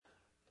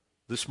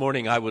This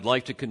morning I would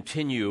like to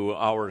continue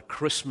our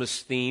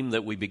Christmas theme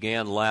that we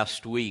began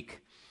last week.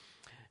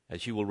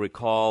 As you will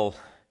recall,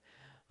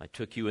 I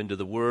took you into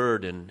the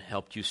Word and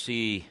helped you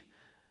see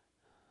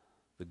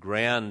the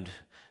grand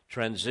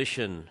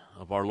transition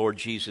of our Lord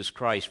Jesus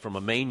Christ from a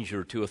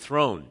manger to a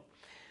throne.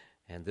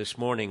 And this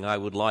morning I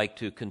would like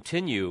to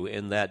continue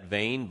in that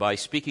vein by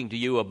speaking to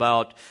you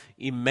about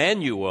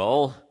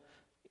Immanuel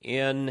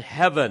in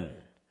heaven.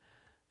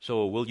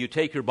 So will you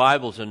take your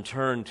Bibles and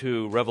turn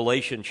to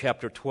Revelation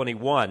chapter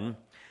 21,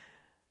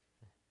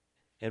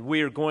 and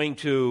we are going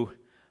to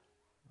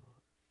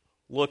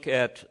look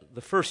at the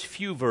first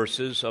few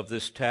verses of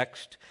this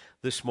text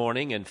this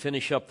morning and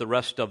finish up the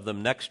rest of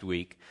them next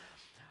week.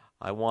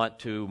 I want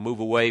to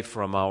move away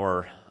from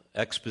our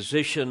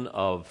exposition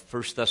of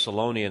 1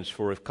 Thessalonians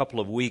for a couple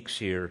of weeks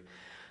here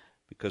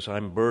because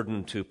I'm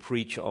burdened to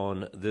preach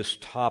on this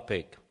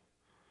topic.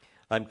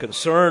 I'm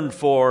concerned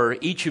for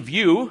each of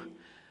you.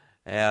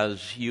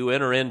 As you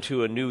enter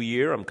into a new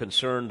year, I'm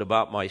concerned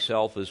about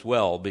myself as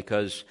well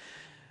because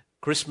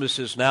Christmas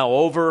is now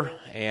over,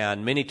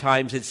 and many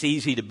times it's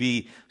easy to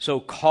be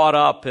so caught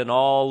up in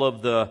all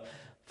of the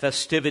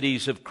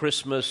festivities of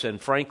Christmas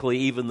and frankly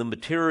even the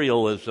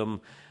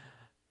materialism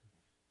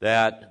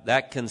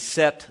that can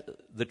set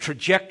the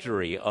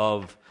trajectory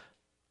of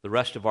the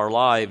rest of our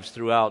lives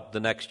throughout the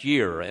next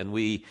year, and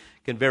we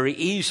can very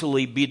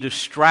easily be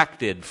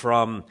distracted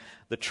from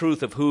the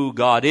truth of who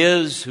God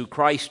is, who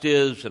Christ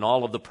is, and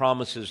all of the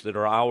promises that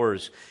are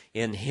ours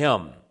in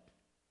Him.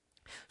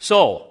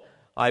 So,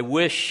 I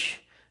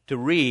wish to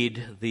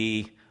read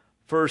the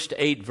first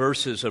 8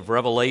 verses of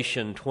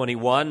Revelation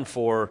 21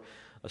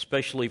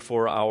 especially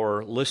for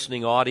our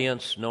listening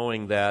audience,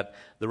 knowing that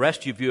the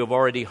rest of you have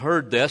already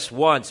heard this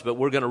once, but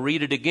we're going to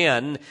read it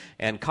again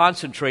and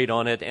concentrate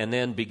on it and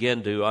then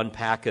begin to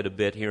unpack it a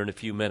bit here in a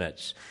few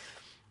minutes.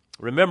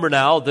 Remember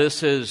now,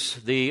 this is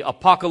the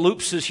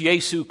Apocalypsis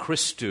Jesu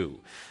Christu,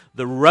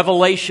 the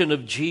revelation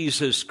of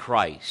Jesus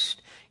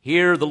Christ.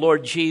 Here the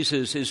Lord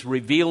Jesus is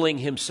revealing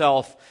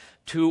Himself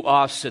to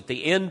us at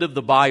the end of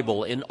the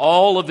Bible in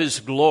all of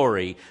His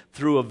glory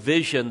through a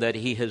vision that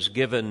He has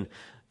given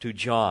to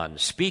John,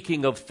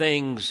 speaking of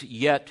things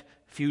yet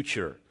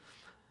future.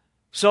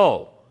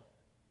 So,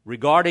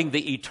 regarding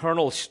the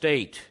eternal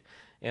state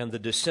and the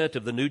descent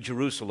of the New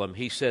Jerusalem,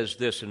 He says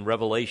this in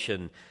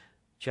Revelation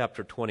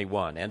chapter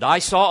 21, "And I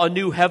saw a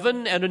new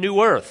heaven and a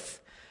new earth,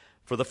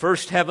 for the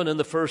first heaven and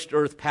the first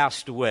earth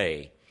passed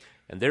away,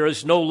 and there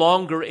is no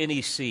longer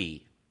any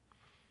sea.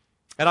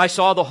 And I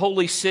saw the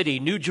holy city,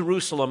 New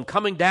Jerusalem,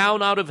 coming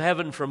down out of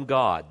heaven from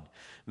God,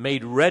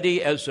 made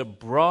ready as a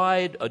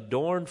bride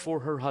adorned for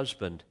her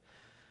husband.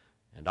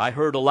 And I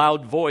heard a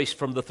loud voice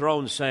from the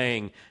throne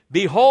saying,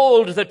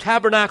 'Behold, the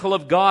tabernacle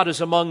of God is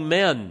among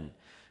men,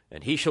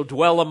 and He shall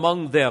dwell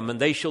among them, and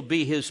they shall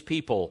be His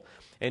people,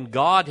 and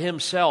God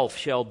Himself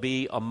shall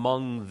be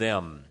among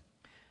them.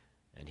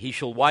 And He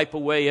shall wipe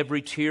away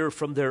every tear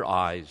from their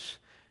eyes,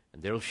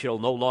 and there shall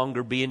no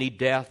longer be any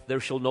death, there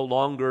shall no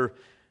longer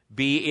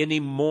be any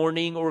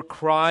mourning or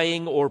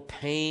crying or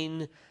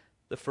pain.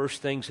 The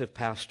first things have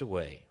passed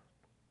away.'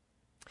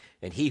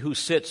 And He who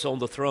sits on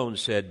the throne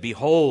said,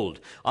 'Behold,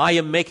 I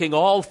am making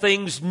all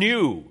things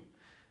new.'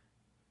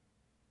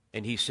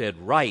 And He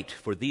said, 'Write,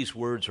 for these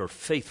words are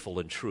faithful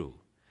and true.'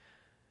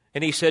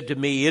 And He said to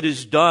me, 'It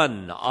is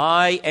done.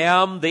 I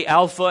am the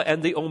Alpha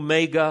and the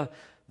Omega,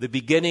 the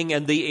beginning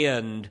and the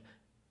end.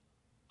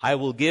 I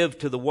will give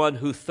to the one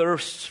who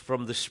thirsts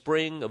from the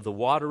spring of the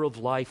water of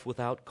life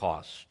without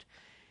cost.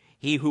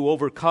 He who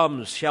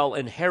overcomes shall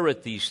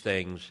inherit these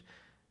things,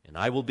 and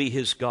I will be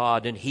his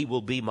God, and he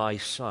will be my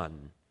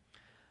son.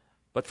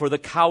 But for the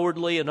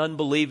cowardly and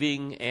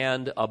unbelieving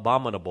and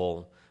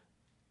abominable,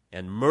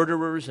 and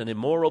murderers and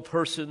immoral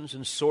persons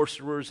and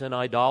sorcerers and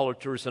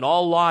idolaters and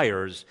all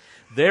liars,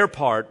 their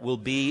part will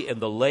be in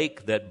the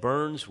lake that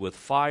burns with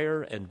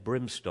fire and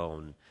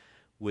brimstone,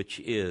 which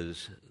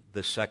is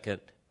the second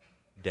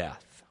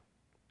death."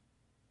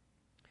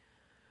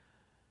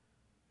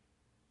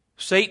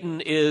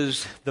 Satan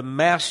is the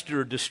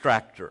master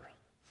distractor.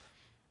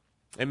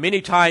 And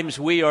many times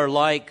we are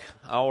like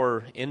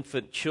our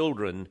infant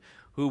children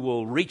who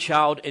will reach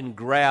out and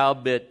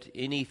grab at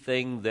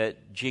anything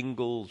that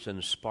jingles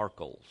and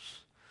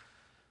sparkles.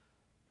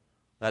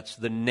 That's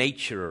the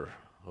nature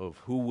of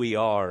who we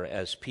are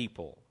as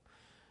people.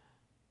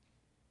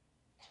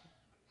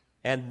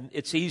 And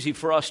it's easy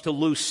for us to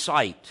lose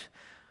sight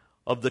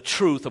of the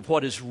truth of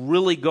what is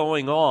really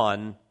going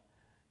on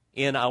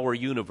in our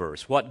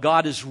universe, what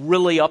God is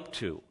really up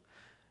to,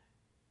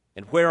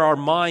 and where our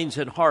minds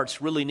and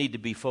hearts really need to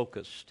be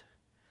focused.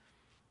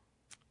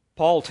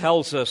 Paul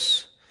tells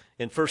us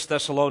in 1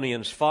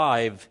 Thessalonians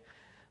 5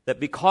 that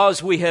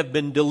because we have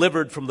been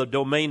delivered from the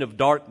domain of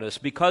darkness,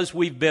 because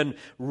we've been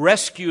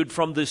rescued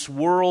from this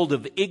world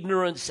of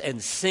ignorance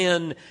and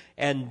sin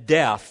and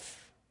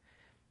death,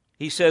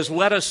 he says,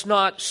 "Let us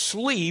not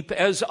sleep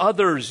as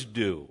others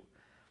do,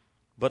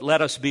 but let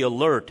us be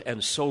alert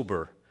and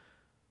sober.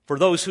 For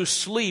those who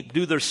sleep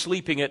do their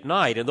sleeping at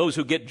night, and those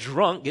who get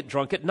drunk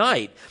at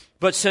night.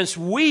 But since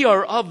we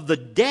are of the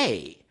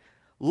day,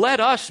 let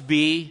us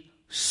be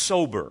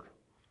sober,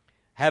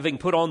 having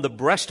put on the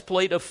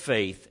breastplate of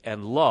faith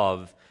and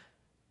love,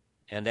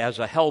 and as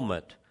a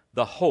helmet,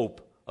 the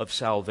hope of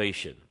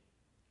salvation.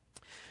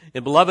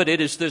 And beloved, it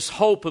is this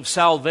hope of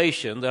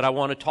salvation that I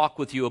want to talk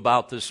with you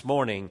about this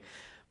morning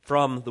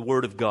from the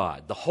Word of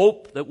God. The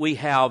hope that we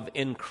have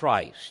in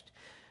Christ.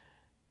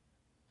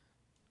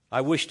 I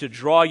wish to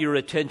draw your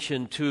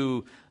attention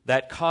to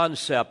that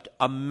concept,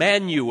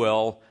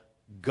 Immanuel,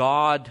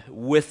 God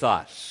with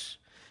us.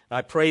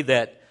 I pray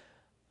that,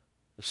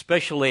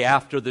 especially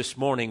after this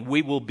morning,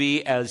 we will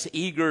be as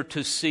eager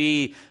to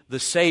see the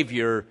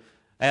Savior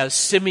as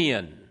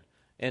Simeon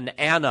and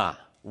Anna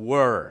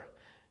were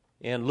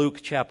in Luke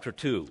chapter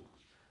 2.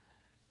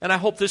 And I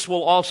hope this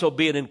will also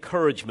be an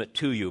encouragement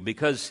to you,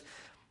 because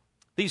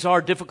these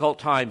are difficult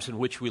times in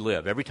which we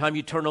live. Every time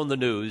you turn on the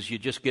news, you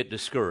just get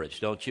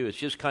discouraged, don't you? It's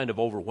just kind of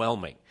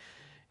overwhelming.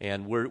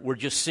 And we're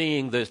just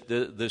seeing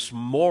this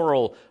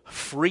moral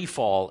free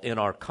fall in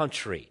our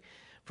country.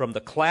 From the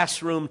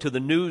classroom to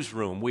the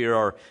newsroom, we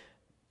are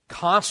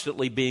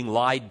constantly being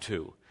lied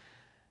to.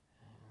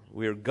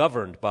 We are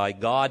governed by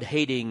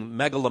God-hating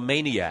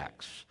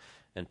megalomaniacs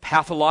and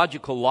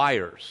pathological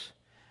liars.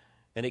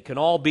 And it can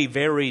all be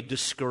very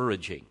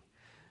discouraging.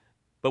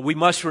 But we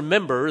must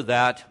remember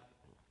that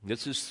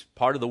this is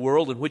part of the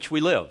world in which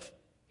we live.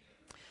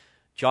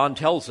 John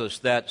tells us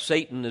that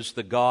Satan is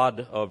the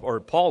god of, or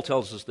Paul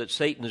tells us that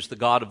Satan is the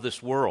god of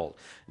this world.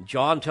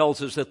 John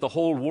tells us that the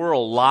whole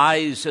world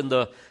lies in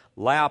the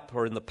lap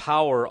or in the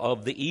power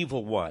of the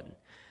evil one.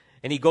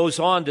 And he goes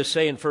on to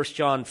say in 1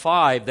 John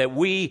 5 that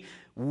we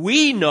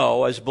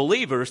know as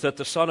believers that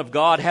the Son of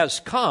God has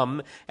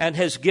come and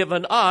has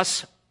given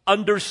us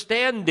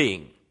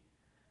understanding.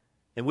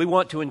 And we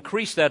want to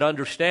increase that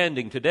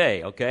understanding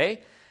today,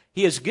 okay?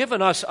 He has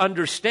given us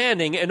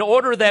understanding in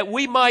order that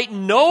we might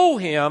know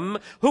Him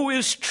who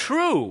is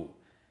true.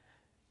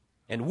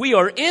 And we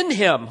are in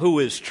Him who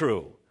is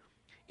true,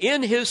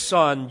 in His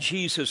Son,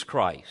 Jesus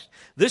Christ.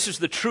 This is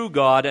the true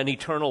God and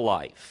eternal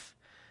life.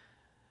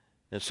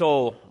 And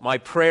so my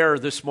prayer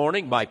this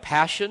morning, my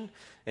passion,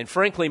 and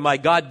frankly my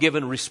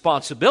God-given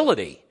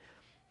responsibility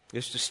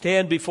is to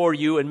stand before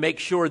you and make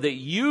sure that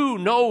you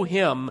know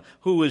Him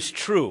who is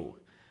true.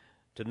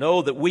 To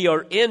know that we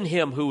are in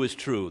Him who is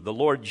true, the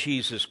Lord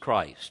Jesus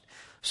Christ.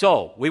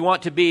 So, we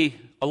want to be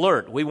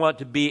alert. We want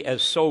to be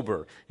as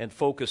sober and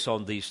focus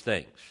on these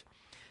things.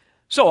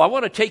 So, I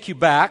want to take you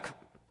back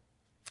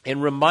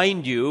and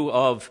remind you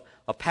of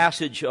a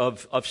passage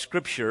of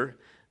Scripture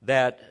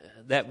that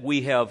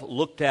we have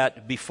looked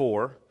at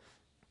before.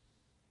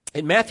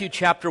 In Matthew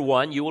chapter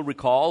 1, you will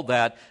recall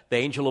that the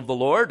angel of the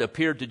Lord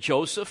appeared to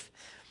Joseph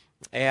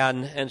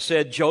and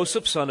said,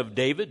 Joseph, son of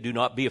David, do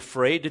not be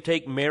afraid to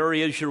take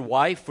Mary as your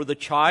wife, for the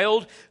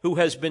child who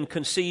has been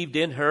conceived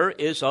in her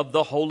is of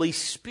the Holy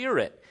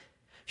Spirit.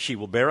 She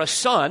will bear a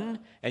son,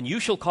 and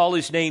you shall call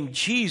his name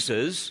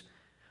Jesus,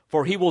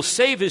 for he will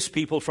save his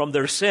people from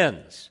their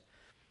sins.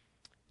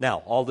 Now,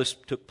 all this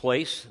took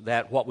place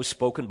that what was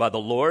spoken by the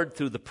Lord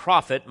through the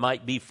prophet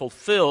might be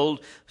fulfilled,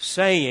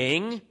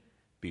 saying,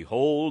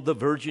 Behold, the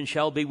virgin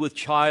shall be with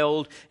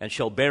child, and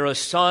shall bear a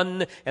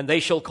son, and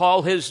they shall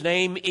call his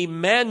name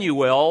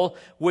Immanuel,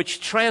 which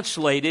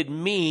translated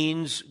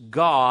means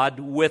God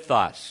with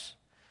us.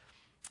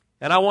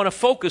 And I want to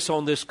focus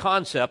on this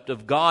concept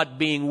of God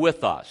being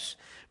with us.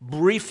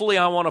 Briefly,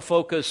 I want to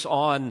focus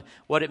on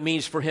what it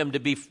means for Him to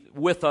be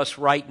with us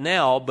right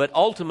now, but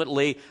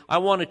ultimately, I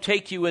want to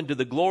take you into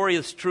the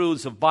glorious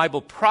truths of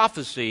Bible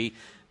prophecy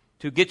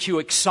to get you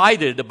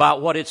excited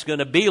about what it's going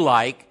to be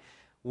like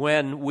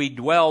when we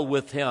dwell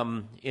with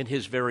Him in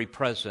His very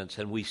presence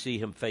and we see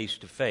Him face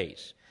to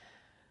face.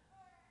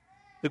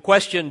 The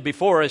question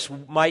before us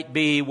might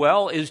be,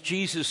 well, is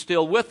Jesus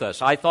still with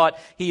us? I thought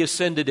He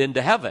ascended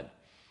into heaven.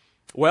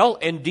 Well,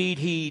 indeed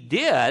He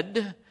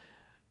did,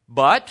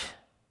 but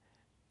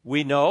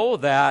we know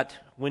that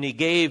when He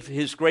gave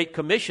His great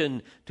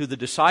commission to the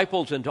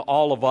disciples and to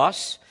all of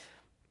us,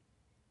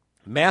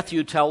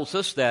 Matthew tells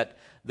us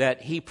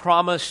that He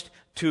promised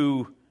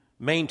to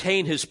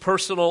maintain His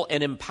personal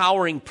and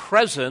empowering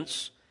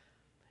presence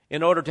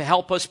in order to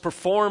help us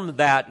perform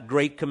that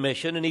great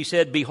commission. And He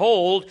said,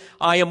 Behold,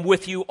 I am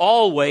with you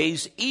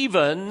always,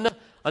 even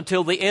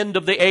until the end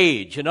of the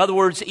age. In other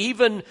words,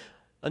 even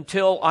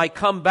until I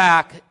come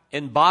back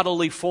in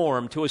bodily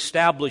form to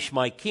establish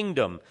my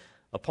kingdom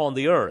upon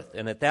the earth.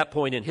 And at that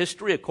point in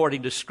history,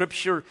 according to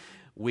Scripture,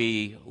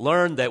 we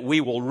learn that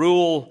we will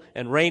rule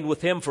and reign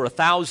with Him for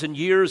 1,000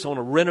 years on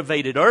a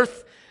renovated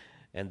earth.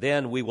 And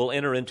then we will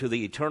enter into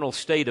the eternal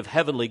state of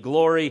heavenly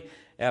glory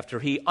after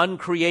He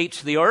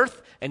uncreates the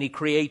earth and He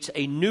creates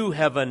a new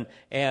heaven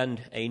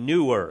and a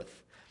new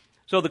earth.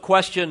 So the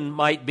question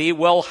might be,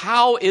 well,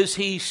 how is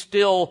He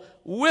still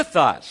with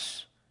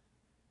us?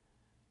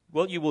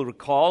 Well, you will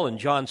recall in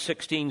John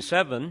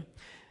 16:7,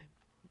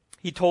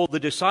 He told the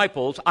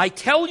disciples, I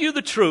tell you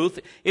the truth,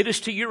 it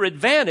is to your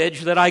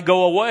advantage that I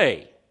go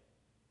away.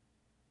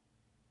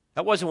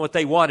 That wasn't what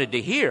they wanted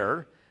to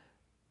hear.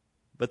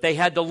 But they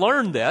had to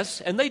learn this,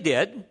 and they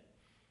did.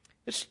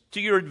 It's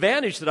to your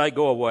advantage that I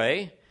go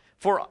away.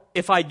 For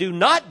if I do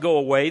not go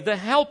away, the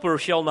Helper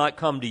shall not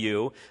come to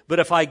you. But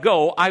if I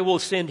go, I will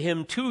send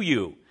him to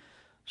you.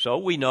 So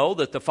we know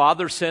that the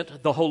Father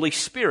sent the Holy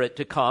Spirit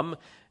to come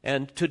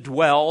and to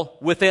dwell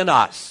within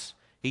us.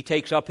 He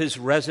takes up his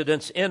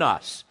residence in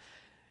us.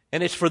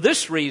 And it's for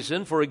this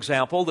reason, for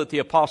example, that the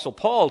Apostle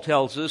Paul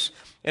tells us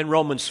in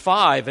Romans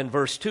 5 and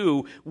verse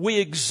 2, we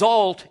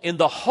exult in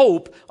the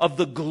hope of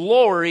the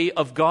glory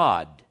of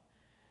God.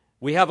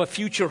 We have a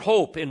future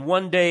hope in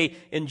one day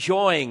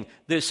enjoying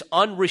this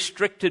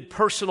unrestricted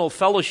personal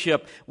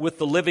fellowship with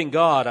the living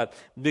God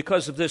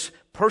because of this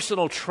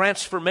personal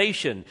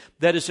transformation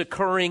that is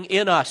occurring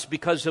in us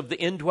because of the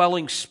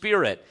indwelling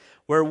Spirit,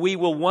 where we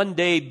will one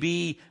day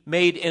be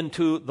made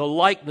into the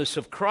likeness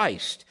of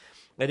Christ.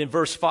 And in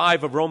verse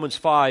 5 of Romans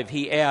 5,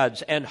 he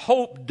adds, and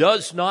hope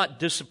does not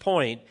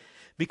disappoint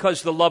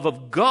because the love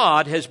of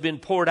God has been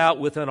poured out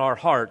within our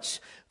hearts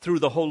through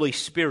the Holy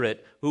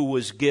Spirit who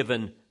was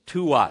given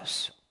to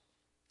us.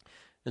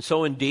 And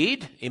so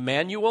indeed,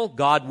 Immanuel,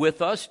 God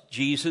with us,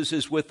 Jesus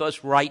is with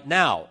us right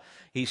now.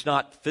 He's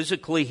not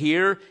physically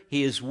here.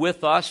 He is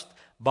with us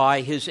by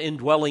his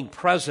indwelling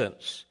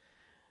presence.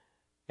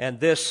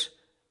 And this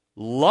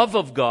love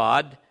of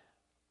God,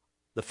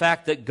 the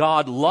fact that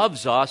God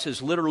loves us,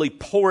 is literally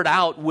poured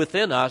out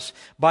within us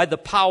by the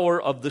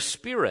power of the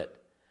Spirit.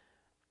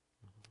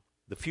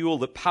 The fuel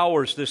that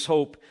powers this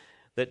hope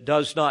that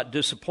does not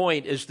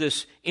disappoint is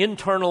this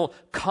internal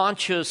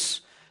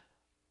conscious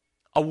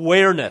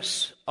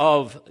awareness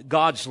of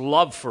God's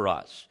love for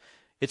us.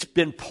 It's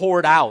been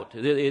poured out.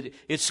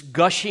 It's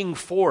gushing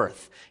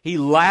forth. He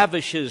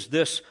lavishes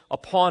this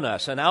upon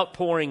us, an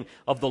outpouring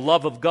of the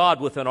love of God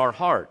within our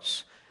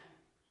hearts.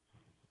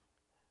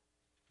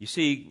 You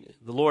see,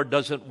 the Lord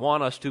doesn't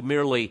want us to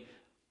merely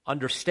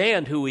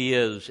understand who he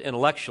is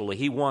intellectually.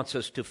 He wants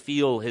us to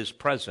feel his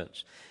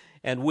presence.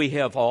 And we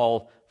have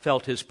all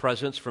felt his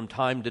presence from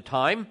time to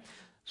time.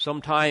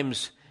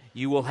 Sometimes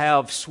you will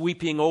have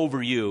sweeping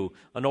over you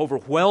an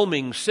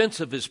overwhelming sense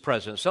of his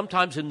presence,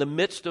 sometimes in the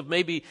midst of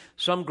maybe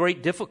some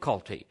great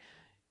difficulty.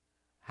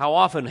 How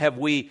often have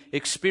we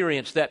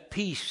experienced that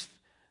peace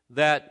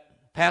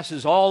that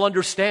passes all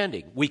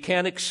understanding? We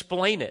can't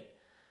explain it.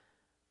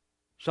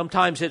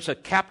 Sometimes it's a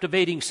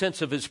captivating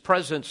sense of his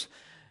presence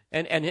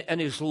and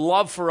his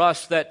love for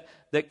us that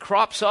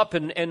crops up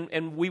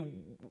and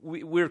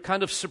we're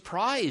kind of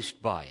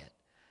surprised by it.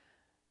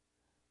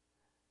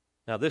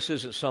 Now, this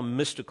isn't some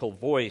mystical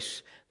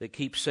voice that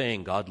keeps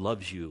saying, God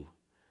loves you,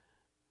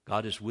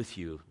 God is with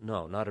you.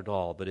 No, not at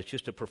all, but it's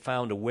just a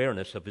profound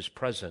awareness of his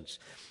presence.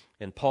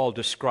 And Paul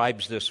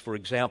describes this, for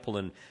example,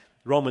 in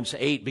Romans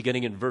 8,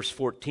 beginning in verse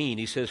 14.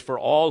 He says, for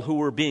all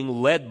who are being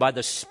led by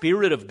the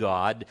Spirit of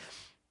God,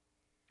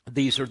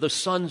 these are the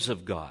sons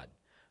of God.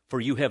 For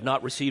you have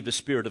not received a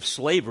spirit of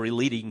slavery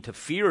leading to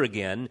fear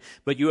again,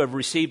 but you have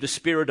received a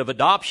spirit of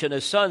adoption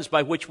as sons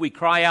by which we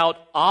cry out,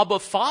 Abba,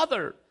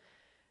 Father.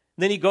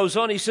 Then he goes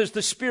on, he says,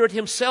 the Spirit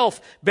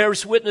himself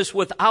bears witness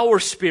with our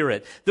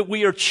spirit that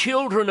we are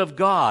children of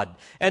God,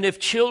 and if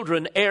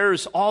children,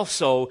 heirs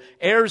also,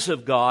 heirs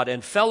of God,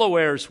 and fellow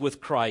heirs with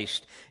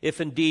Christ,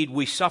 if indeed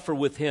we suffer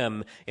with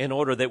him, in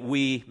order that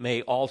we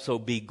may also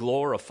be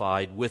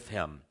glorified with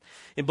him.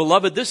 And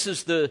beloved, this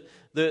is the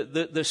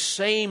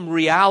same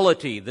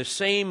reality, the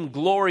same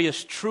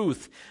glorious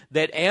truth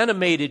that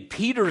animated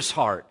Peter's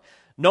heart,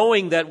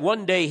 knowing that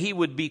one day he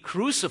would be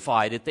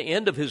crucified at the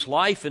end of his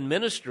life and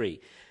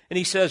ministry. And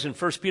he says in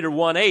 1 Peter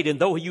 1:8, and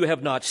though you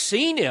have not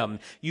seen him,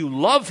 you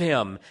love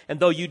him. And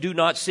though you do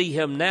not see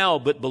him now,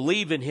 but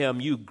believe in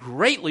him, you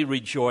greatly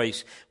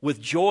rejoice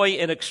with joy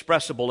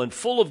inexpressible and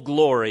full of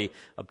glory,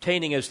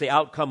 obtaining as the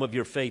outcome of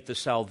your faith the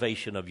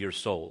salvation of your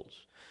souls.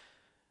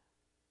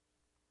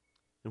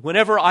 And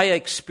whenever I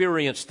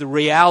experience the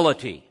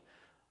reality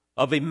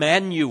of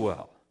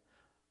Immanuel,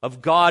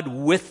 of God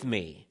with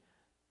me,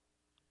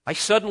 I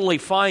suddenly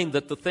find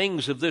that the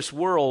things of this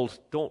world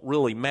don't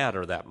really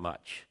matter that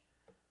much.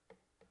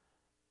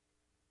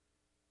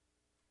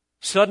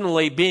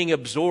 Suddenly, being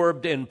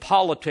absorbed in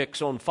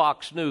politics on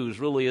Fox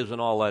News really isn't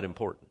all that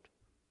important.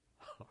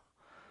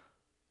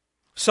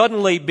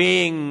 Suddenly,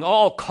 being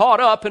all caught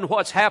up in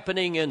what's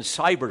happening in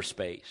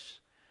cyberspace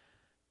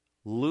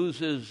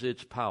loses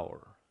its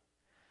power.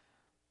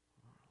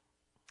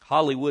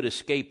 Hollywood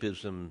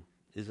escapism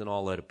isn't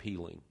all that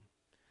appealing.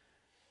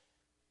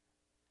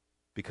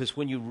 Because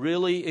when you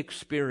really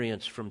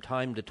experience from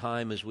time to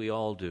time, as we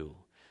all do,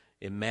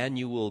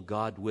 Immanuel,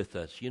 God with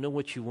us, you know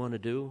what you want to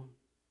do?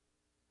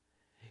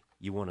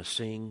 You want to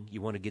sing. You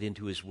want to get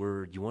into his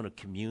word. You want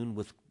to commune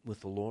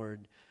with the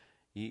Lord.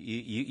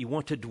 You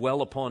want to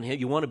dwell upon him.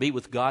 You want to be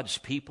with God's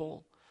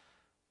people.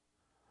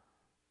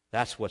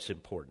 That's what's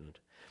important.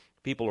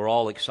 People are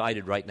all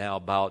excited right now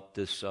about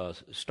this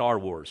Star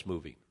Wars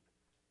movie.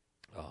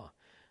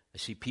 I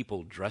see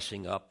people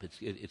dressing up.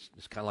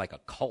 It's kind of like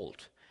a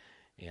cult,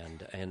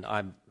 and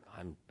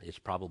it's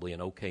probably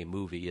an okay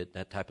movie.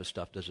 That type of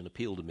stuff doesn't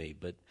appeal to me,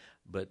 but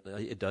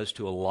it does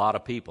to a lot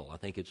of people. I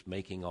think it's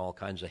making all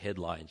kinds of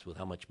headlines with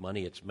how much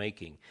money it's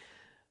making.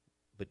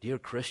 But dear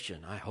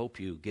Christian, I hope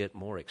you get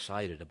more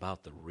excited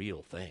about the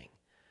real thing,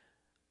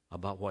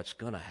 about what's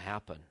going to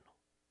happen,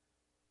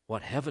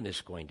 what heaven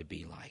is going to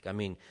be like. I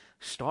mean,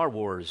 Star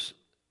Wars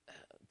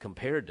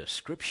compared to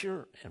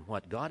Scripture and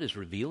what God is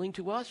revealing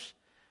to us.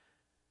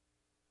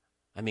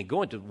 I mean,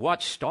 going to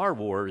watch Star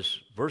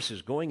Wars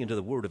versus going into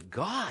the Word of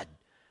God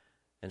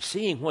and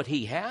seeing what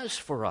He has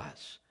for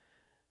us.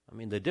 I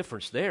mean, the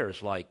difference there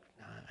is like,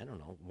 I don't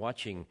know,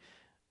 watching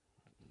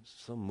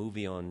some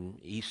movie on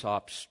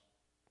Aesop's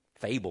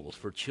fables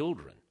for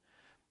children.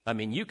 I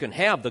mean, you can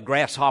have the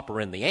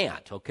grasshopper and the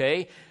ant,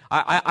 okay?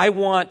 I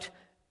want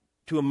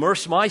to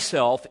immerse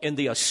myself in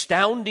the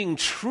astounding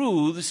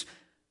truths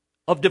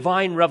of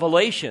divine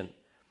revelation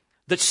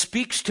that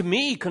speaks to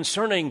me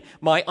concerning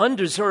my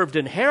undeserved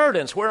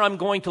inheritance, where I'm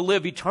going to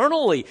live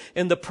eternally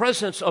in the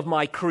presence of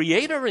my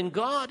Creator and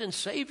God and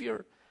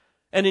Savior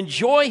and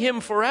enjoy Him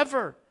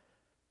forever.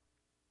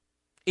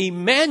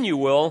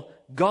 Immanuel,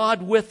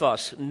 God with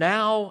us,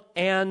 now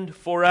and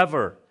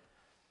forever.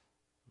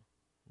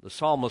 The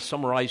psalmist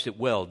summarized it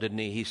well, didn't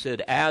he? He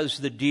said, as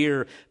the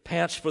deer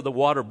pants for the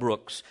water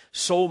brooks,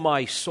 so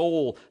my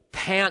soul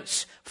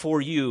pants for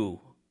you,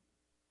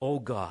 O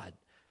God.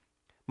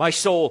 My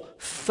soul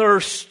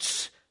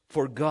thirsts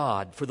for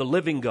God, for the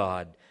living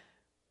God.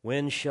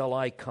 When shall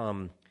I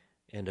come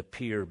and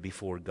appear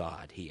before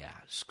God, he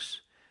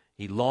asks.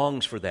 He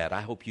longs for that.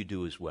 I hope you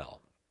do as well.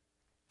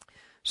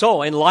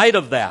 So, in light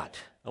of that,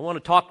 I want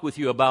to talk with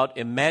you about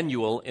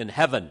Immanuel in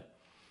heaven.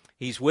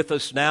 He's with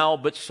us now,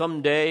 but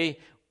someday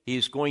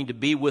He's going to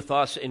be with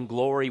us in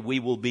glory. We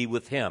will be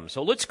with Him.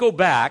 So let's go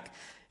back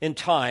in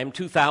time,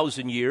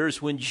 2,000 years,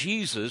 when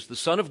Jesus, the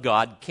Son of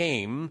God,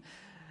 came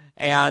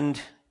and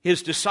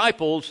His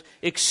disciples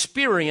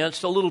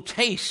experienced a little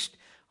taste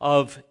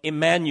of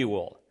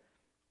Immanuel.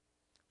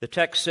 The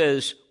text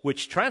says,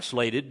 which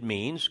translated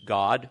means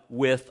God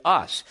with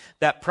us.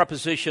 That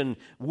preposition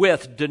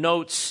with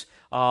denotes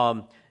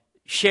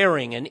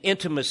sharing and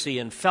intimacy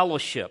and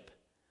fellowship.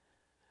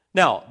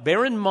 Now,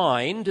 bear in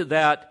mind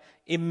that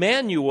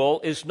Immanuel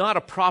is not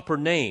a proper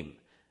name,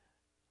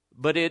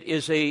 but it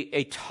is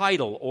a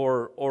title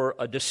or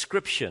a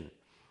description.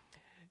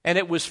 And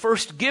it was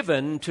first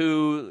given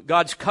to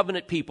God's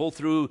covenant people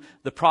through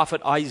the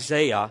prophet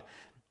Isaiah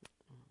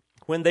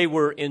when they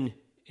were in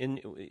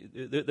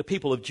the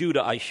people of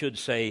Judah, I should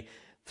say,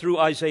 through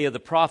Isaiah the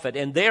prophet.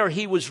 And there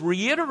he was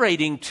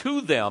reiterating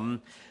to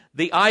them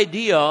the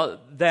idea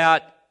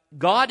that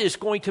God is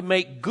going to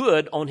make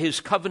good on His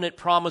covenant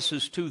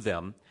promises to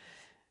them.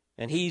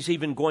 And He's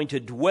even going to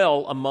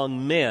dwell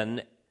among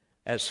men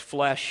as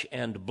flesh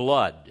and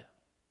blood.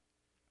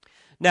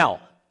 Now,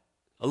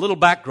 a little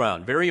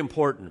background, very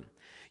important.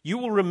 You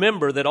will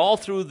remember that all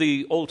through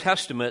the Old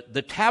Testament,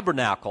 the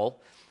tabernacle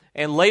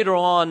and later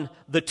on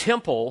the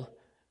temple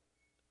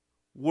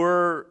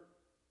were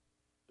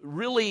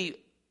really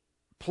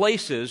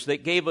places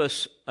that gave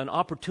us an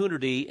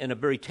opportunity in a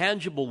very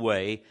tangible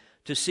way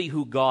to see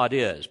who God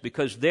is,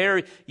 because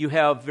there you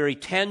have very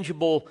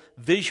tangible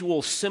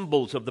visual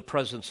symbols of the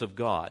presence of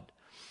God.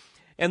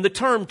 And the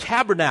term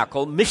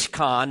tabernacle,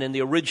 mishkan in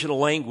the original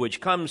language,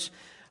 comes,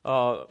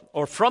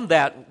 or from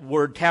that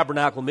word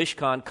tabernacle,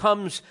 mishkan,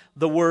 comes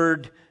the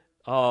word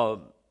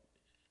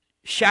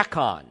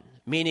shakon,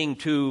 meaning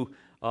to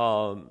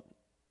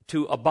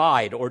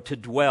abide or to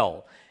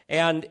dwell.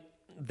 And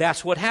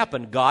that's what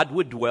happened. God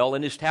would dwell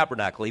in His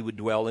tabernacle. He would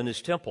dwell in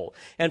His temple.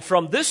 And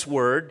from this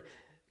word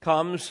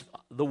comes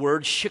the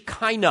word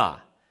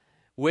Shekinah,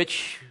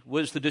 which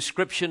was the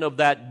description of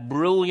that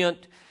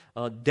brilliant,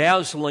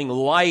 dazzling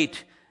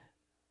light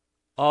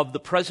of the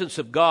presence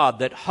of God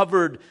that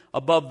hovered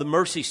above the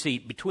mercy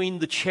seat between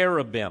the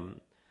cherubim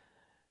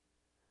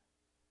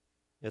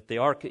in the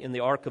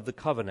Ark of the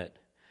Covenant.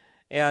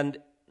 And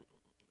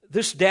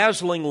this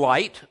dazzling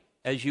light,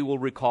 as you will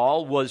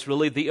recall, was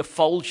really the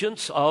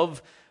effulgence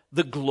of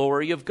the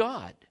glory of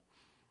God.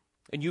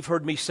 And you've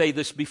heard me say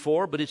this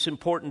before, but it's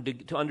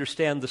important to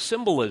understand the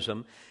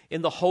symbolism.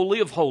 In the Holy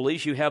of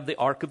Holies, you have the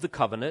Ark of the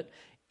Covenant.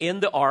 In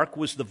the Ark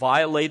was the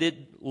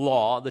violated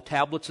law, the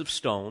tablets of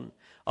stone.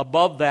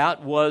 Above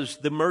that was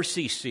the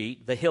mercy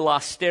seat, the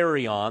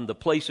hilasterion, the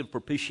place of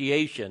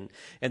propitiation.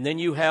 And then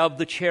you have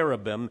the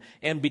cherubim.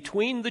 And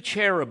between the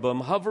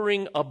cherubim,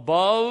 hovering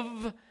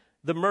above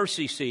the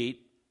mercy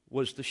seat,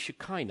 was the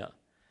Shekinah,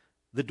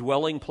 the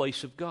dwelling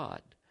place of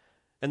God.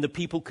 And the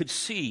people could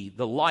see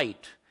the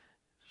light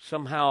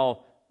somehow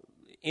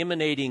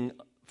emanating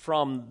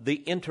from the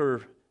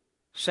inner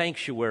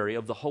sanctuary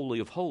of the Holy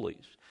of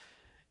Holies.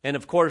 And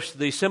of course,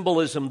 the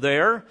symbolism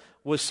there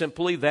was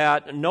simply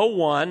that no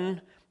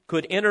one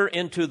could enter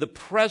into the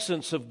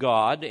presence of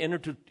God,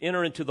 enter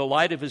into the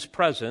light of His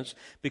presence,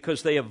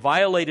 because they have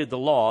violated the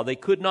law. They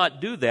could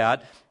not do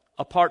that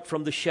apart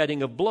from the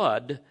shedding of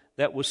blood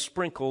that was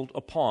sprinkled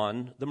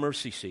upon the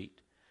mercy seat.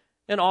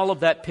 And all of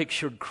that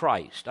pictured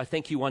Christ. I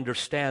think you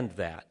understand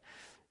that.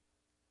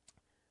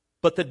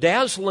 But the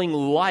dazzling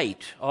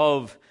light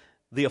of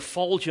the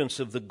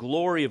effulgence of the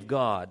glory of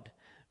God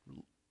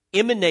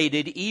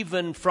emanated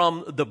even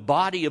from the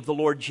body of the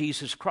Lord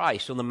Jesus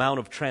Christ on the Mount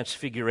of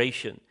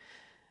Transfiguration.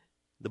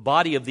 The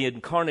body of the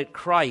incarnate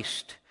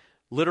Christ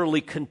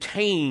literally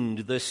contained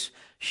this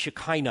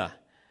Shekinah,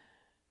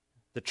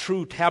 the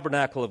true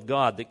tabernacle of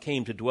God that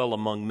came to dwell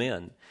among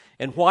men.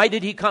 And why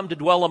did he come to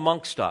dwell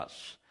amongst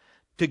us?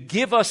 To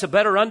give us a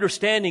better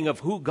understanding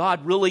of who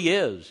God really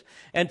is,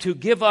 and to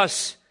give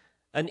us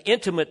an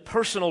intimate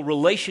personal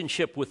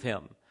relationship with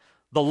him,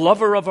 the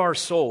lover of our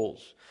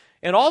souls,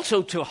 and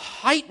also to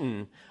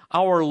heighten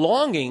our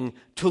longing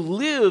to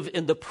live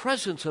in the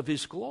presence of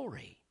his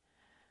glory.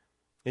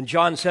 In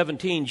John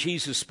 17,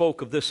 Jesus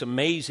spoke of this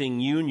amazing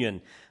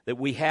union that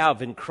we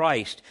have in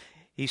Christ.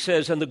 He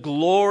says, "And the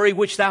glory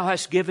which thou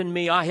hast given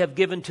me, I have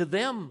given to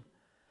them,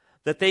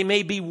 that they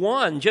may be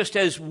one, just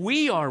as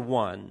we are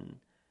one.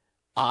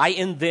 I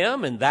in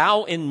them, and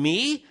thou in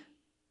me,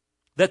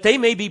 that they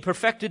may be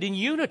perfected in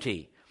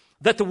unity,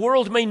 that the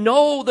world may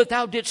know that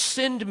thou didst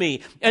send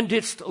me, and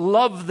didst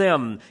love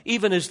them,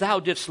 even as thou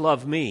didst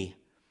love me."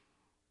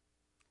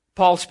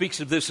 Paul speaks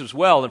of this as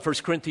well in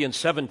 1 Corinthians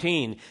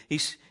 17. He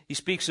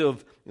speaks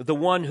of the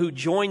one who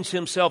joins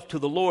himself to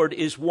the Lord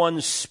is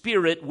one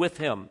spirit with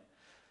him.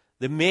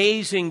 The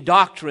amazing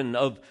doctrine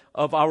of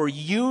our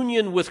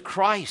union with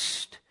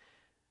Christ.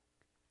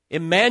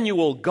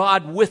 Immanuel,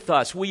 God with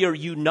us. We are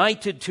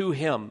united to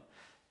him.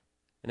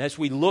 And as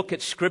we look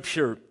at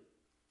Scripture,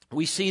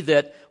 we see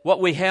that what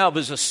we have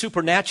is a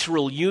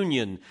supernatural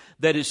union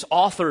that is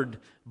authored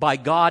by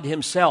God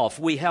himself.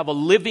 We have a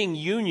living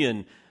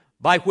union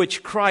by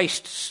which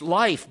Christ's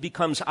life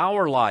becomes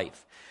our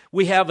life.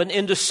 We have an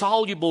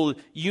indissoluble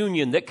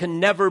union that can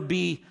never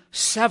be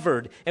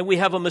severed. And we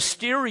have a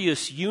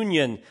mysterious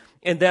union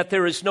in that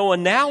there is no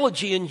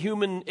analogy in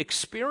human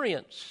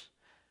experience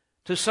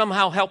to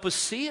somehow help us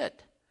see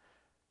it.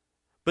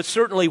 But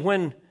certainly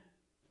when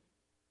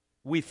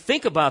we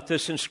think about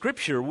this in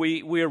Scripture,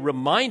 we are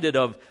reminded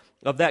of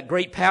that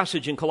great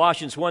passage in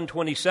Colossians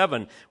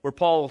 1:27, where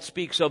Paul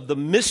speaks of the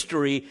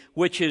mystery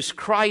which is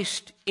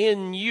Christ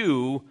in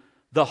you,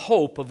 the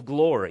hope of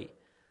glory.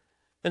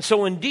 And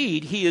so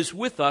indeed, he is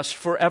with us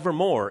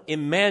forevermore.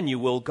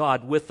 Immanuel,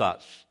 God with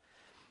us.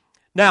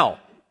 Now,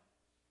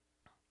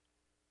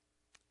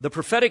 the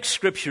prophetic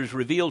Scriptures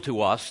reveal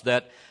to us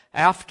that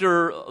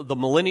after the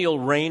millennial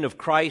reign of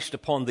Christ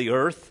upon the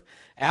earth,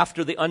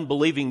 after the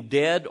unbelieving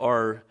dead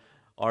are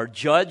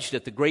judged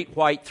at the great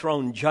white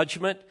throne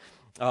judgment,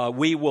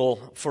 we will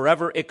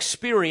forever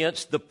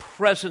experience the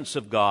presence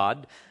of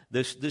God,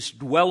 this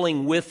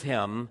dwelling with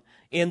him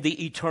in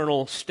the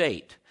eternal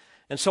state.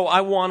 And so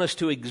I want us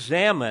to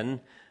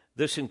examine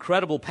this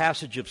incredible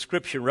passage of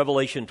Scripture,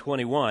 Revelation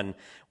 21,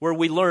 where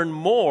we learn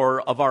more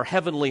of our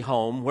heavenly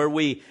home, where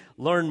we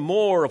learn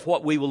more of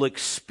what we will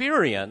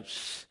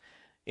experience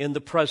in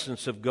the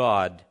presence of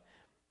God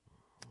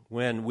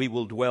when we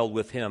will dwell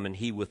with him and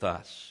he with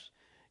us.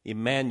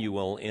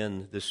 Immanuel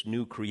in this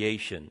new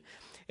creation.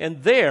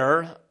 And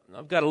there,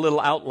 I've got a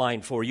little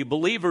outline for you.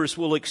 Believers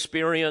will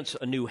experience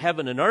a new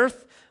heaven and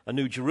earth, a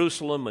new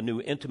Jerusalem, a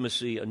new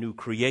intimacy, a new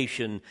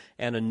creation,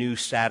 and a new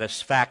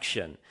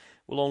satisfaction.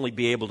 We'll only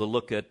be able to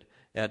look at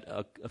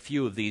a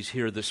few of these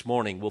here this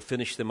morning. We'll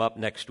finish them up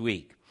next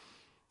week.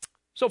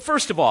 So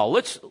first of all,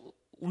 let's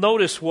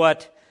notice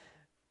what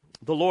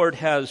the Lord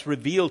has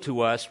revealed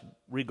to us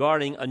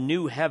regarding a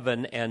new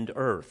heaven and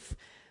earth.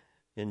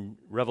 In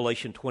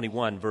Revelation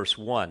 21, verse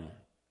 1,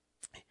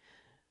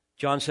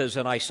 John says,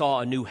 "And I saw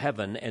a new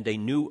heaven and a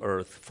new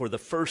earth, for the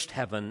first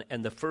heaven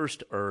and the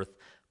first earth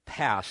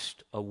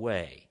passed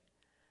away."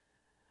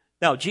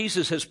 Now,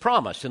 Jesus has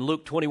promised in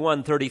Luke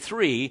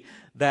 21:33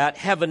 that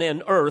heaven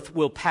and earth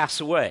will pass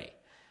away.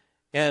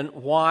 And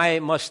why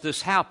must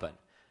this happen?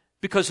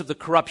 Because of the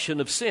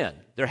corruption of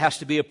sin. There has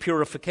to be a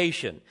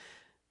purification.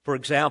 For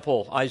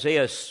example,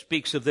 Isaiah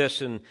speaks of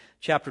this in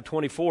chapter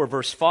 24,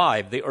 verse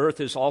 5. "The earth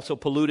is also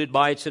polluted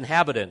by its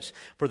inhabitants,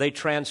 for they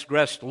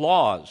transgressed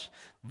laws,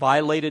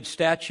 violated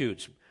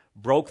statutes,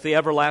 broke the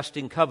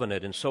everlasting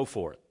covenant," and so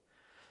forth.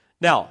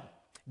 Now,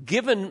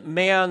 given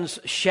man's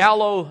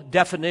shallow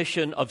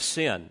definition of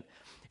sin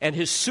and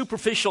his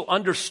superficial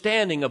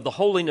understanding of the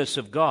holiness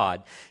of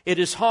God, it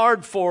is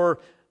hard for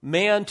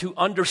man to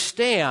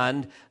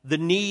understand the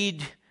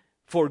need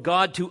for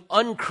God to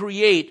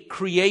uncreate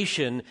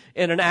creation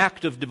in an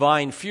act of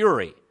divine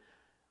fury.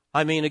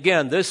 I mean,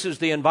 again, this is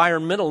the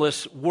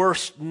environmentalist's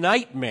worst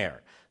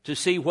nightmare, to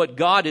see what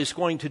God is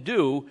going to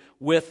do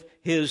with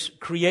his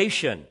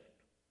creation.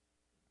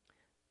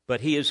 But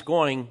he is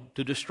going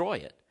to destroy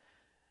it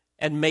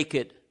and make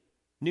it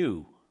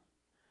new.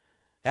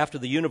 After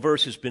the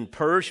universe has been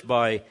purged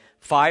by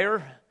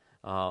fire,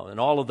 and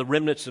all of the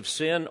remnants of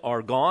sin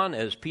are gone,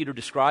 as Peter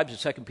describes in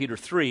 2 Peter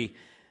 3,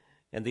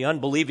 and the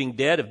unbelieving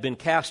dead have been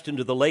cast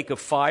into the lake of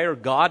fire,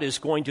 God is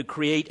going to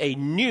create a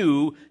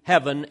new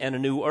heaven and a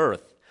new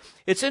earth.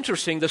 It's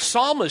interesting, the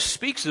psalmist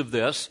speaks of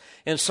this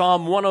in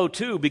Psalm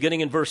 102, beginning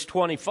in verse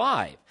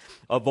 25.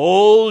 "Of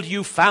old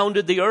you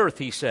founded the earth,"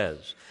 he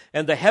says,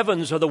 "and the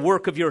heavens are the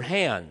work of your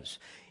hands.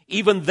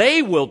 Even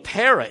they will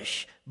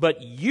perish,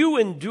 but you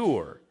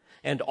endure,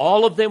 and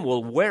all of them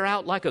will wear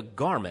out like a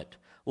garment.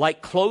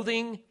 Like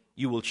clothing,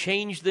 you will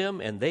change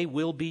them, and they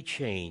will be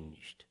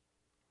changed."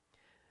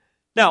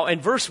 Now,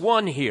 in verse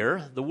 1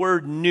 here, the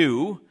word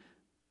new,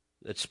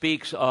 that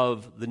speaks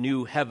of the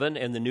new heaven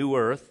and the new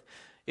earth,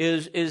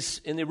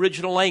 is in the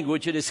original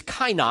language, it is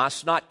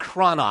kainos, not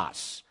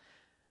chronos.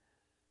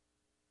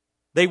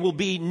 They will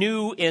be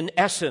new in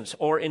essence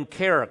or in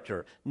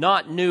character,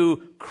 not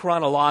new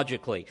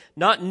chronologically,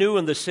 not new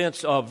in the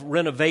sense of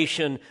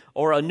renovation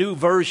or a new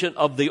version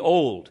of the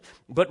old,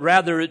 but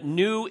rather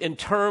new in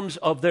terms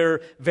of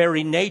their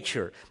very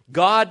nature.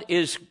 God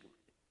is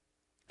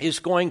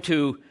going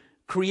to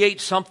create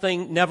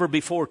something never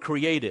before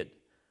created.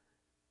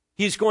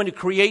 He's going to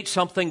create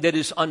something that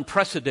is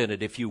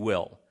unprecedented, if you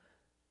will.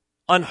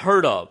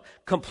 Unheard of,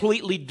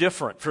 completely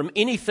different from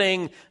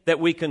anything that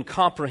we can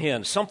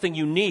comprehend, something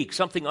unique,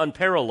 something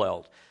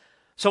unparalleled.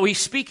 So he's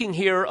speaking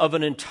here of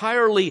an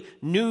entirely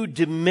new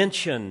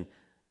dimension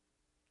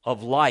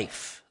of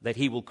life that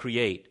he will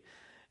create.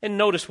 And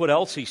notice what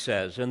else he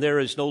says, and there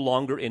is no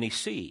longer any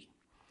sea.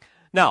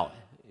 Now,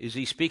 is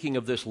he speaking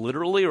of this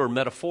literally or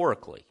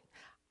metaphorically?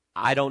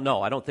 I don't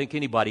know. I don't think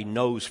anybody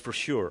knows for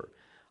sure.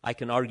 I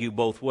can argue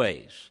both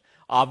ways.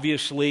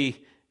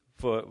 Obviously,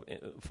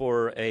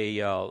 for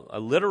a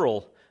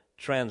literal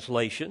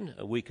translation,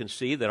 we can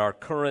see that our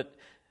current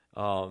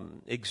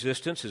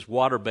existence is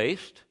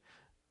water-based.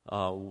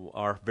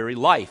 Our very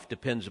life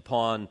depends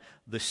upon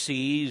the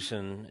seas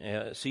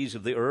and seas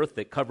of the earth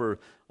that cover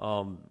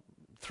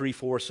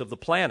 3/4 of the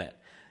planet.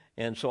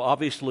 And so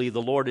obviously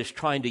the Lord is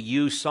trying to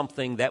use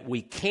something that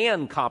we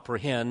can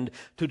comprehend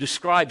to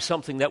describe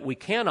something that we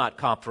cannot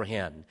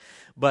comprehend.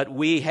 But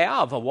we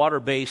have a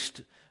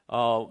water-based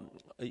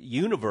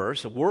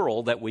universe, a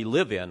world that we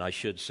live in, I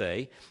should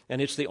say,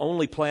 and it's the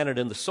only planet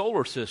in the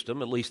solar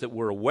system, at least that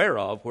we're aware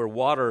of, where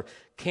water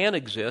can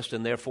exist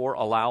and therefore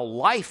allow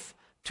life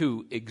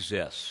to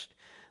exist.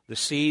 The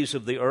seas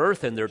of the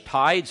earth and their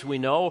tides, we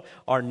know,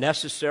 are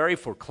necessary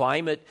for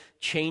climate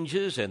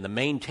changes and the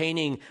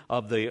maintaining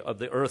of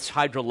the earth's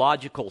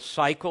hydrological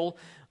cycle,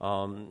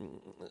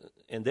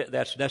 and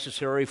that's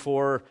necessary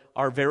for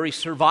our very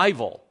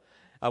survival.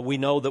 We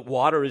know that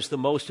water is the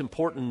most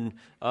important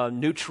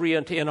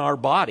nutrient in our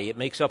body. It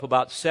makes up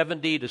about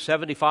 70 to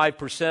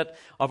 75%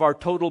 of our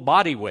total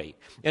body weight.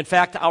 In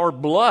fact, our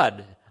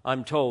blood,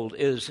 I'm told,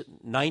 is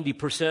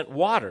 90%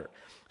 water.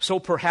 So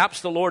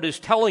perhaps the Lord is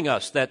telling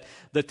us that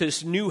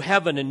this new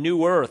heaven and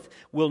new earth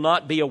will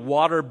not be a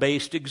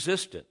water-based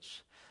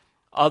existence.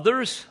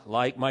 Others,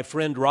 like my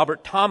friend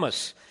Robert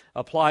Thomas,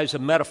 applies a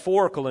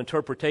metaphorical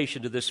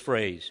interpretation to this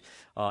phrase,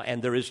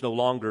 and there is no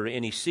longer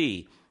any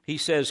sea. He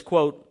says,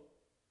 quote,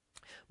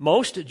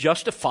 "Most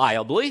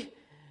justifiably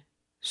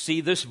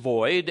see this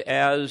void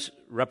as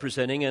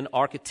representing an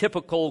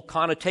archetypical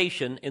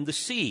connotation in the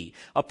sea,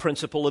 a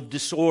principle of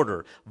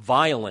disorder,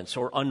 violence,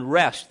 or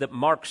unrest that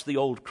marks the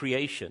old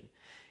creation."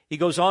 He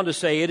goes on to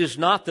say, "It is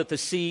not that the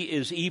sea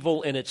is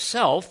evil in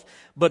itself,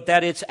 but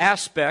that its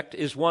aspect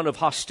is one of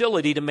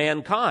hostility to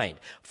mankind.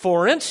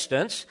 For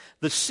instance,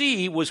 the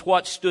sea was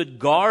what stood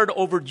guard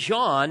over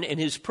John in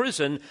his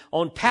prison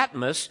on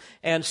Patmos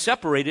and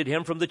separated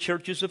him from the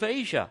churches of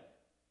Asia."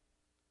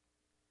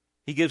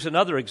 He gives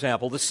another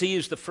example. The sea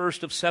is the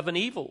first of 7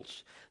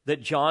 evils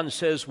that John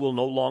says will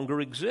no longer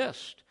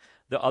exist.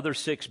 The other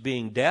 6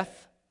 being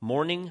death,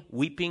 mourning,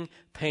 weeping,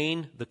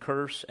 pain, the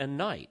curse, and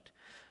night.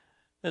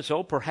 And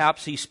so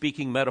perhaps he's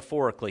speaking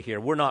metaphorically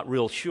here. We're not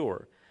real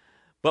sure.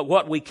 But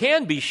what we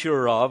can be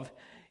sure of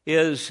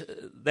is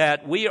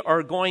that we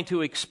are going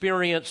to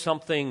experience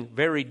something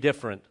very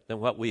different than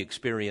what we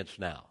experience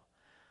now.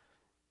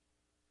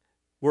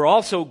 We're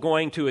also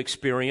going to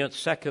experience,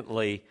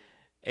 secondly,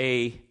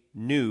 a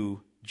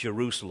New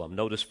Jerusalem.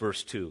 Notice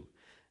verse 2.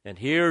 And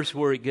here's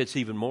where it gets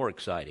even more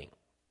exciting.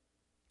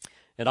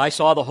 "And I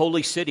saw the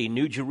holy city,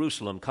 New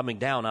Jerusalem, coming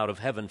down out of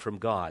heaven from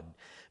God,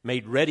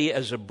 made ready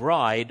as a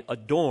bride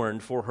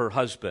adorned for her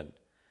husband."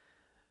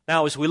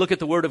 Now, as we look at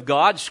the Word of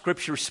God,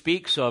 Scripture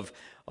speaks of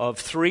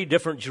 3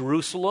 different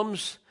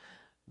Jerusalems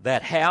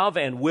that have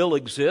and will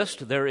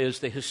exist. There is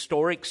the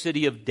historic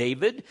city of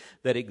David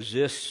that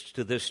exists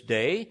to this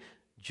day,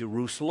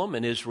 Jerusalem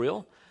in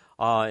Israel.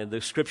 And the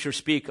Scriptures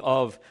speak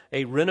of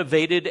a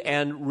renovated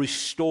and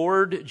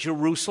restored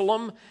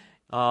Jerusalem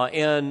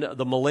in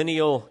the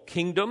millennial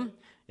kingdom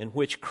in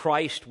which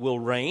Christ will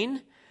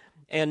reign.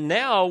 And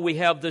now we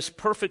have this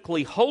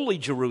perfectly holy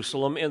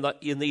Jerusalem in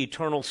the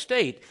eternal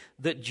state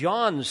that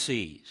John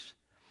sees.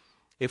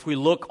 If we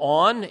look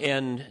on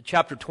in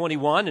chapter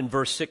 21 and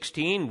verse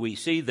 16, we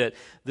see that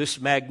this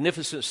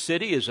magnificent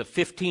city is a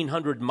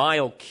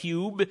 1,500-mile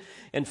cube.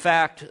 In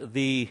fact,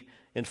 the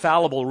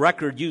infallible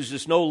record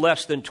uses no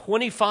less than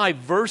 25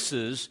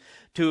 verses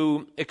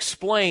to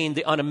explain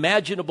the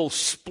unimaginable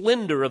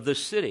splendor of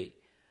this city.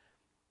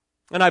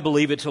 And I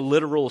believe it's a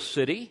literal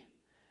city.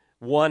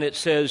 One, it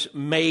says,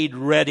 made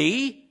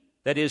ready,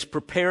 that is,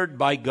 prepared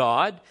by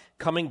God,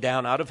 coming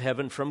down out of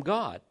heaven from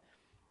God.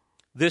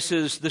 This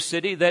is the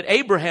city that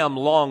Abraham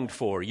longed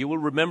for. You will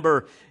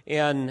remember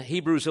in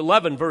Hebrews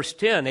 11, verse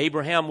 10,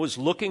 Abraham was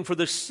looking for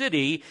the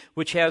city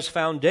which has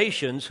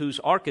foundations, whose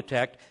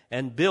architect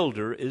and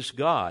builder is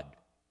God.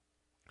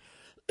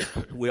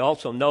 We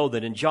also know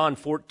that in John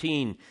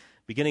 14,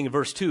 Beginning in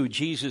verse 2,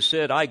 Jesus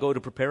said, I go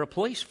to prepare a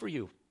place for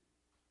you.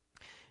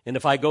 And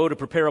if I go to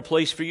prepare a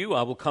place for you,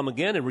 I will come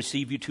again and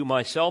receive you to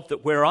myself,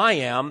 that where I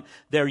am,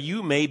 there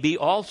you may be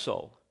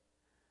also.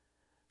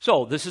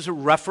 So this is a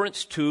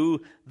reference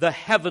to the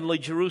heavenly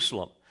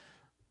Jerusalem,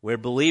 where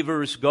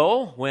believers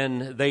go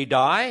when they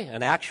die,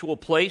 an actual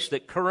place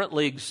that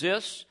currently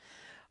exists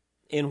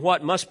in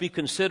what must be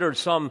considered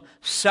some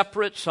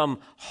separate, some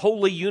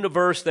holy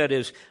universe that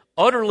is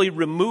utterly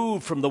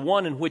removed from the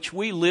one in which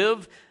we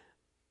live,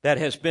 that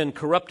has been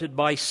corrupted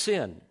by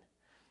sin.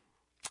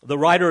 The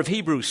writer of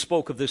Hebrews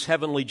spoke of this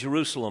heavenly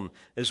Jerusalem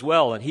as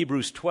well in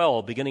Hebrews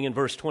 12, beginning in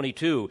verse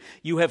 22.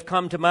 You have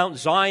come to Mount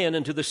Zion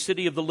and to the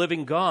city of the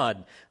living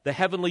God, the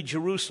heavenly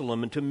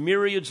Jerusalem, and to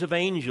myriads of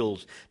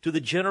angels, to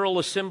the general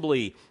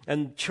assembly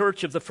and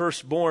church of the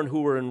firstborn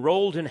who were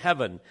enrolled in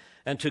heaven,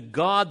 and to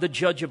God the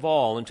judge of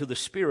all, and to the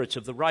spirits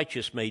of the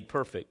righteous made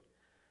perfect.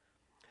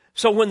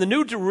 So when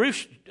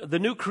the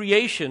new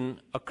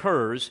creation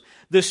occurs,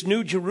 this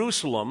new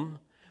Jerusalem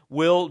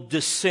will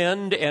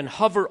descend and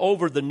hover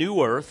over the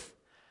new earth.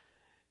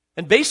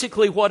 And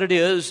basically what it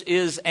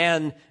is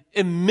an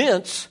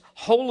immense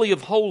holy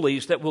of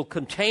holies that will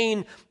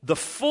contain the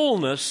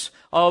fullness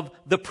of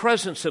the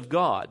presence of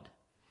God.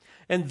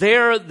 And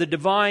there the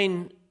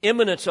divine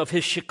immanence of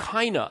His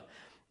Shekinah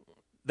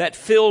that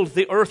filled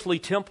the earthly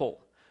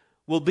temple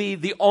will be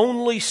the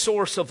only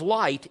source of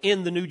light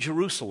in the New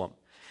Jerusalem.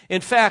 In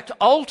fact,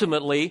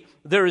 ultimately,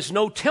 there is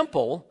no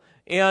temple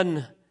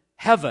in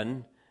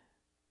heaven.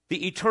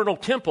 The eternal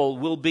temple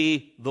will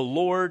be the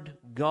Lord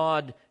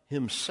God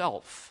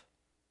Himself.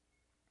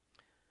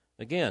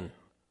 Again,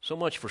 so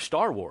much for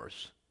Star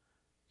Wars.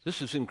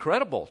 This is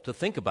incredible to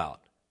think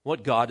about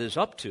what God is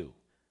up to,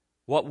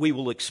 what we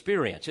will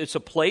experience. It's a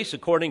place,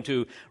 according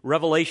to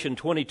Revelation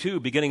 22,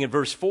 beginning in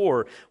verse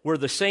 4, where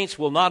the saints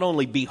will not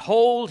only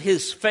behold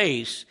His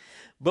face,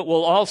 but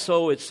will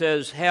also, it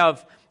says,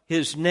 have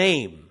His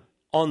name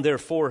on their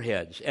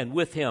foreheads, and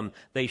with Him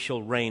they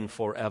shall reign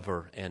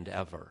forever and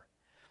ever.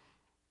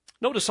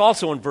 Notice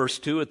also in verse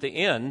 2 at the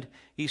end,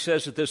 he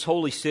says that this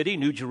holy city,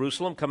 New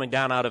Jerusalem, coming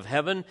down out of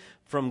heaven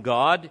from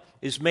God,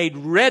 is made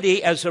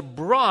ready as a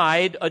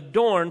bride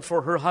adorned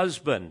for her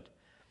husband.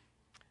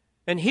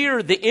 And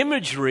here the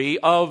imagery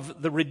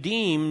of the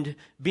redeemed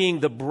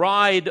being the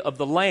bride of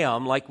the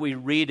Lamb, like we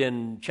read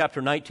in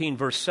chapter 19,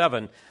 verse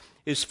 7,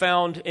 is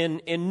found in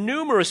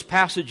numerous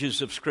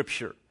passages of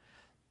Scripture.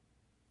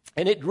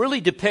 And it really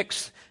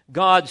depicts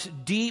God's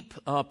deep,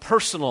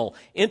 personal,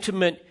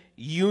 intimate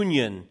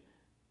union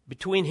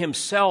between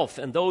Himself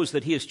and those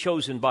that He has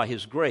chosen by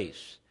His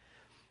grace.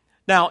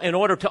 Now, in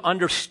order to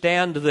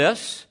understand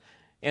this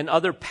and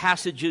other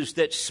passages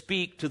that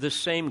speak to the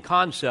same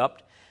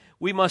concept,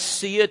 we must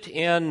see it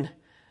in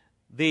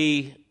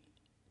the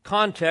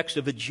context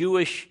of a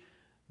Jewish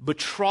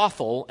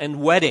betrothal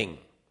and wedding.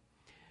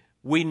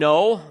 We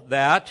know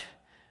that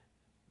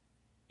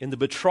in the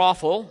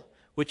betrothal,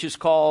 which is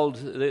called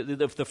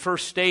the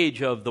first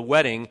stage of the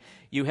wedding,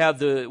 you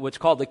have what's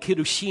called the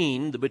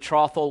kiddushin, the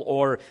betrothal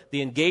or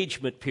the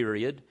engagement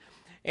period,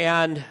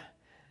 and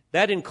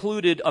that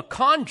included a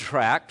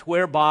contract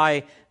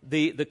whereby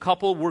the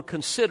couple were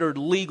considered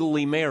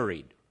legally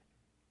married.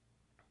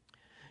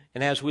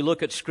 And as we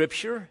look at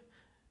Scripture,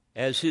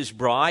 as His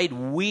bride,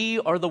 we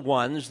are the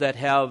ones that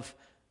have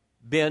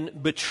been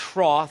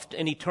betrothed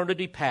in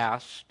eternity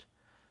past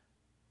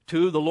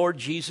to the Lord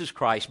Jesus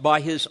Christ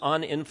by His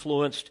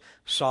uninfluenced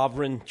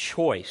sovereign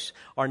choice.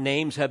 Our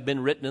names have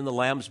been written in the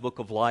Lamb's Book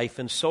of Life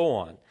and so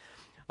on.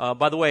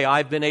 By the way,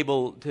 I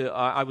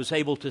was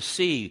able to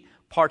see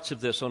parts of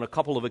this on a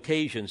couple of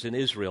occasions in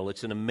Israel.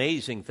 It's an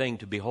amazing thing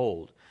to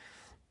behold.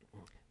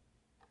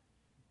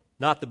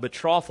 Not the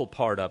betrothal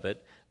part of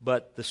it,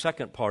 but the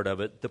second part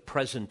of it, the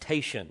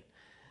presentation.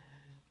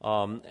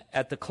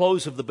 At the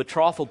close of the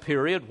betrothal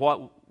period,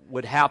 what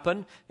would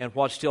happen, and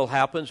what still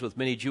happens with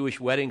many Jewish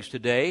weddings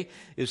today,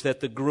 is that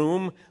the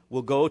groom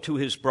will go to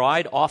his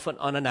bride, often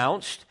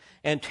unannounced,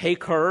 and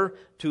take her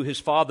to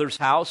his father's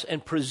house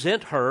and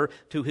present her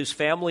to his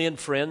family and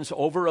friends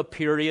over a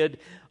period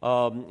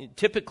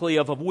typically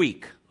of a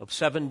week, of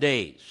 7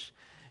 days.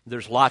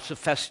 There's lots of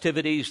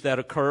festivities that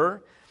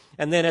occur.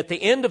 And then at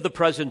the end of the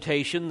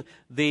presentation,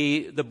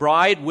 the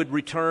bride would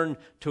return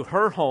to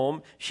her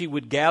home. She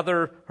would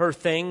gather her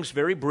things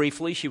very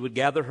briefly. She would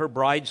gather her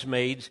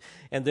bridesmaids.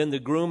 And then the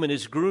groom and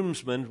his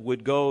groomsmen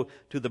would go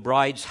to the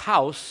bride's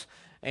house,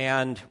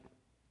 and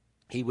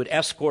he would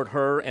escort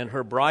her and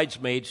her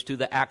bridesmaids to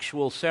the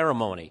actual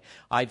ceremony.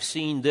 I've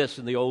seen this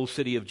in the old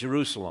city of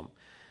Jerusalem.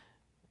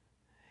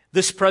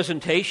 This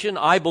presentation,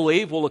 I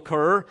believe, will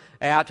occur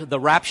at the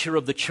rapture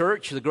of the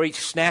church, the great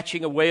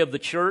snatching away of the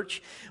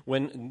church,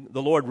 when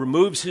the Lord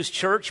removes His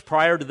church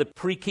prior to the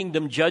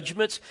pre-kingdom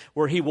judgments,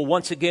 where He will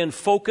once again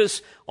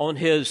focus on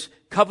His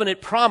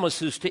covenant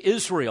promises to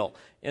Israel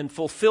and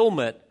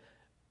fulfillment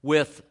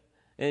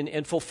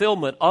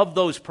of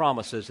those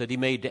promises that He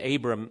made to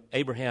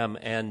Abraham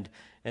and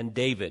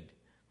David.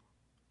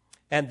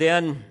 And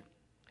then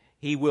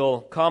He will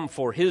come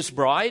for His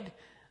bride,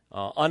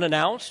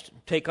 unannounced,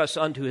 take us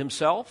unto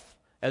Himself,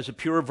 as a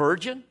pure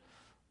virgin,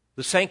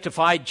 the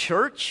sanctified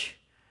church,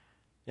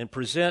 and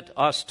present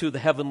us to the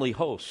heavenly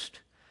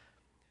host.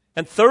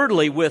 And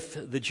thirdly,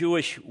 with the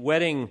Jewish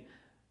wedding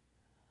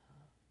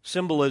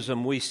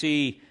symbolism, we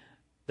see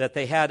that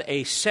they had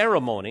a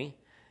ceremony,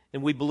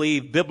 and we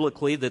believe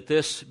biblically that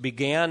this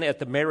began at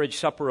the marriage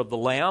supper of the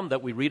Lamb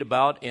that we read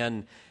about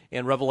in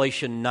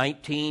Revelation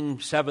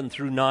 19, 7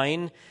 through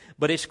 9,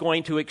 but it's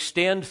going to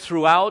extend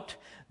throughout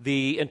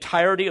the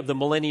entirety of the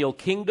millennial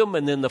kingdom,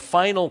 and then the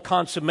final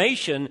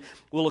consummation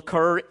will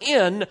occur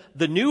in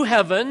the new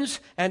heavens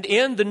and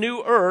in the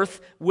new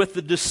earth with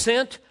the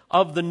descent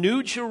of the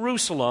new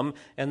Jerusalem,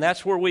 and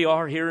that's where we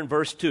are here in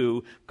verse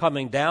 2,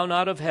 coming down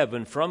out of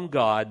heaven from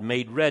God,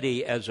 made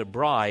ready as a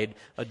bride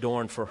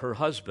adorned for her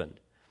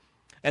husband.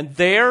 And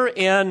there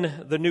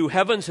in the new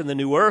heavens and the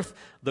new earth,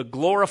 the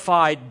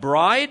glorified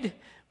bride,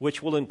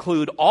 which will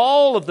include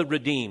all of the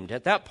redeemed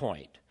at that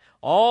point,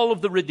 all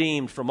of the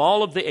redeemed from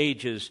all of the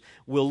ages,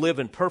 will live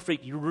in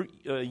perfect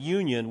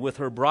union with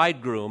her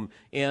bridegroom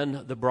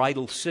in the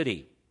bridal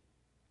city.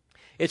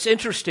 It's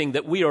interesting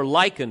that we are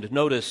likened,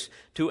 notice,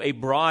 to a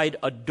bride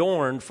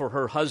adorned for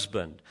her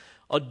husband.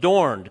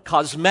 Adorned,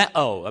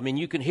 cosmeo. I mean,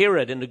 you can hear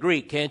it in the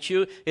Greek, can't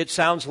you? It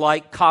sounds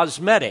like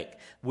cosmetic.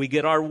 We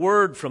get our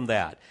word from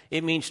that.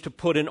 It means to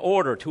put in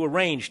order, to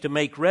arrange, to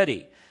make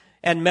ready.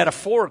 And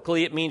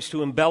metaphorically, it means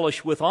to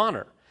embellish with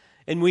honor.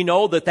 And we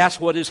know that that's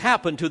what has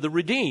happened to the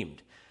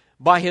redeemed.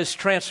 By His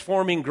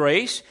transforming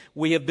grace,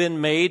 we have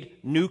been made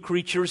new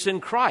creatures in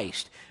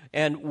Christ.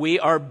 And we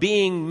are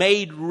being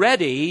made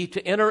ready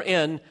to enter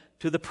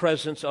into the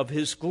presence of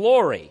His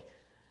glory.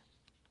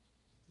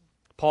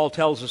 Paul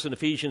tells us in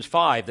Ephesians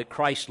 5 that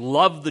Christ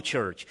loved the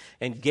church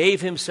and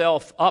gave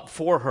Himself up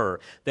for her,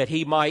 that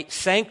He might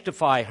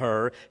sanctify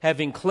her,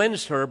 having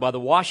cleansed her by the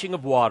washing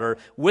of water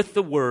with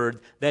the word,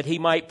 that He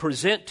might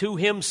present to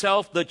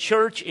Himself the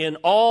church in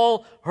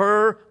all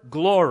her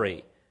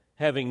glory,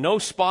 having no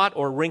spot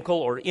or wrinkle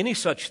or any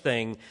such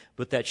thing,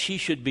 but that she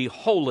should be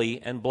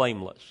holy and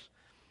blameless.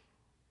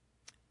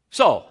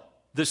 So,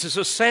 this is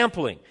a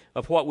sampling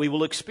of what we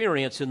will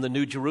experience in the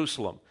New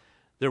Jerusalem.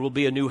 There will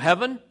be a new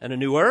heaven and a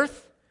new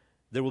earth.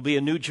 There will be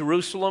a new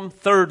Jerusalem.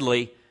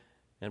 Thirdly,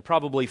 and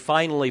probably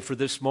finally for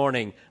this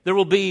morning, there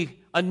will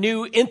be a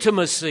new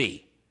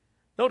intimacy.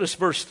 Notice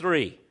verse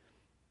 3.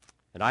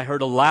 And I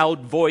heard a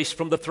loud voice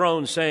from the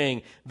throne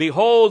saying,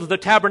 Behold, the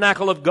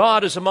tabernacle of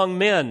God is among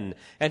men,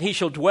 and He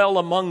shall dwell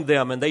among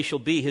them, and they shall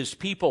be His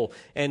people,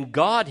 and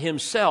God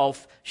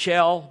Himself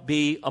shall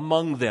be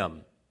among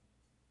them.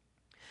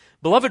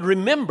 Beloved,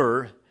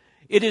 remember,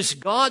 it is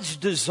God's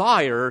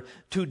desire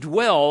to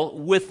dwell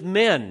with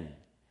men.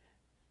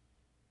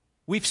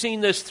 We've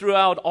seen this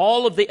throughout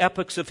all of the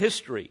epochs of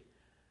history.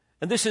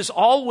 And this has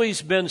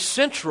always been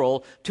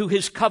central to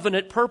His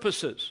covenant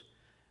purposes.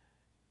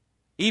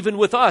 Even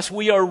with us,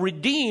 we are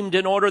redeemed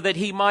in order that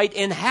He might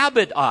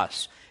inhabit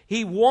us.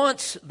 He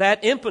wants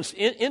that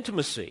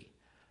intimacy.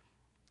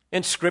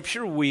 In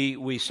Scripture,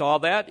 we saw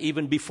that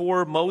even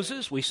before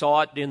Moses. We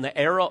saw it in the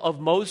era of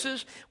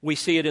Moses. We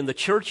see it in the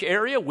church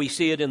area. We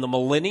see it in the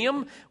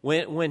millennium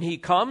when He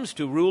comes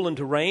to rule and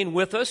to reign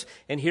with us.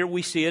 And here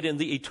we see it in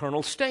the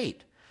eternal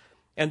state.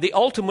 And the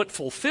ultimate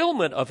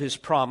fulfillment of His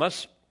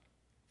promise,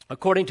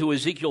 according to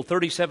Ezekiel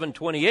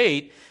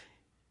 37:28,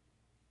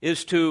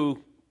 is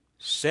to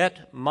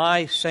set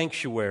my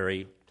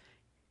sanctuary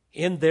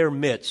in their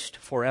midst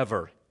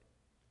forever.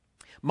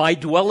 My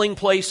dwelling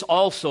place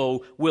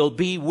also will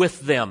be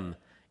with them,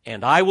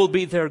 and I will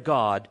be their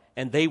God,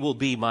 and they will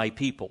be my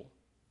people.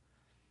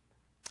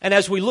 And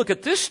as we look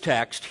at this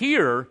text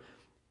here,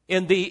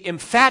 in the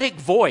emphatic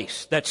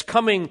voice that's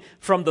coming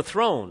from the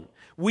throne,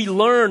 we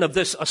learn of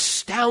this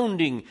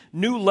astounding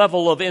new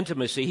level of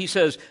intimacy. He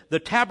says, the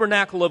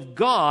tabernacle of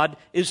God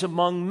is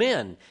among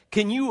men.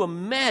 Can you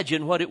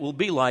imagine what it will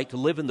be like to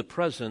live in the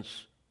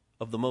presence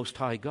of the Most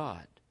High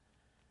God?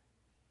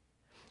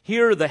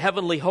 Here, the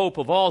heavenly hope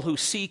of all who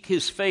seek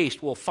His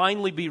face will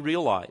finally be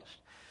realized.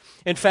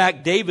 In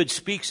fact, David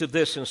speaks of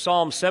this in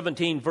Psalm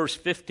 17, verse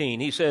 15.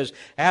 He says,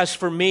 As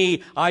for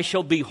me, I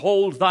shall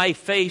behold Thy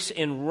face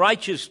in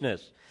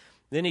righteousness.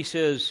 Then he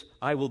says,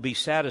 I will be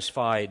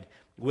satisfied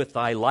with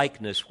Thy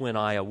likeness when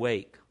I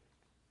awake.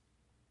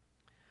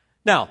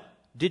 Now,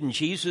 didn't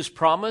Jesus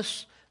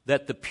promise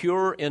that the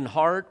pure in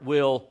heart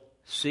will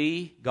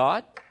see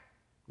God?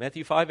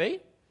 Matthew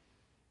 5:8.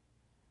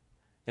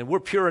 And we're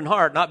pure in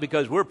heart, not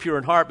because we're pure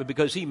in heart, but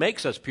because He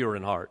makes us pure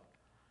in heart.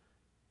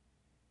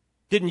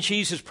 Didn't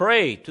Jesus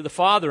pray to the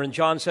Father in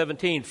John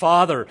 17,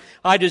 Father,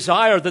 I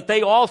desire that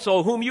they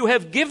also, whom You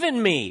have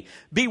given Me,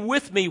 be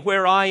with Me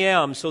where I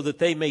am, so that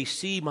they may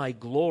see My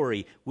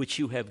glory, which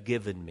You have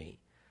given Me.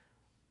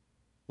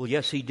 Well,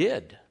 yes, He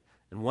did.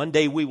 And one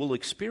day we will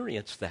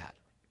experience that.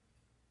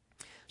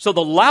 So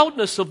the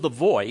loudness of the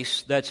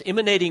voice that's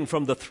emanating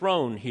from the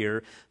throne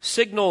here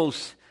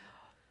signals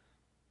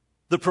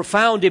the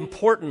profound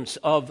importance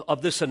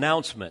of this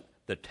announcement.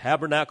 The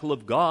tabernacle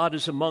of God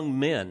is among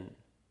men.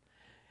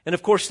 And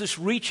of course, this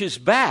reaches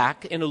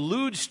back and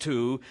alludes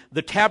to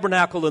the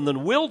tabernacle in the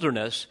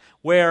wilderness,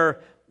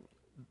 where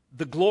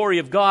the glory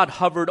of God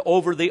hovered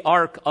over the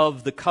Ark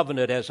of the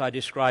Covenant, as I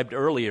described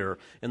earlier,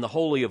 in the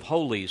Holy of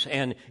Holies,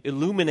 and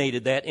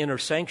illuminated that inner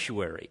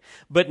sanctuary.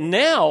 But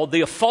now,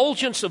 the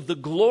effulgence of the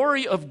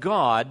glory of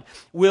God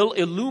will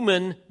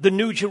illumine the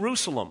New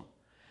Jerusalem.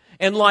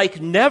 And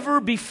like never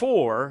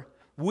before,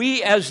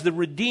 we as the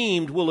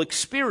redeemed will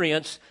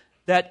experience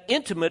that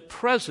intimate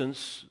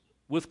presence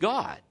with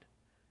God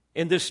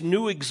in this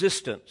new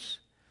existence.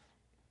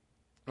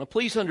 Now,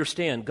 please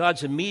understand,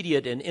 God's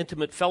immediate and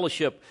intimate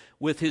fellowship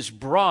with His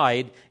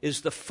bride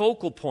is the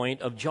focal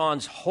point of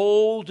John's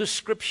whole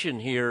description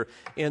here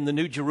in the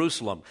New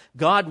Jerusalem.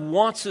 God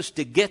wants us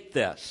to get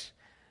this.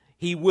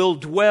 He will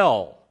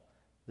dwell.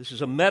 This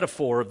is a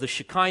metaphor of the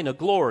Shekinah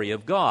glory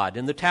of God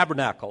in the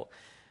tabernacle,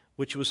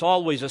 which was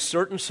always a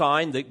certain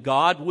sign that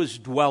God was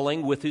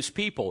dwelling with His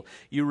people.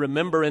 You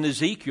remember in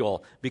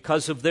Ezekiel,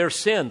 because of their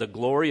sin, the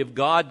glory of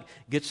God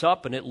gets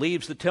up and it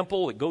leaves the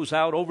temple. It goes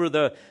out over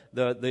the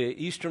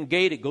eastern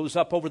gate. It goes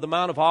up over the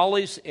Mount of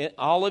Olives,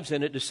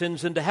 and it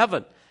descends into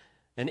heaven.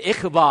 And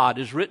Ichabod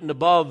is written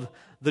above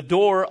the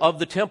door of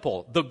the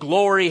temple. The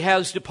glory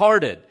has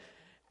departed.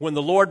 When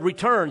the Lord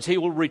returns, He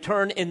will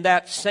return in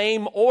that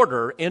same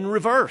order in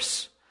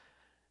reverse.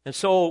 And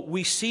so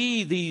we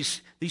see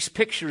these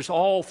pictures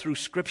all through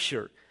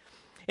Scripture.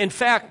 In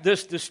fact,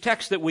 this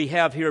text that we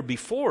have here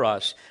before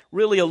us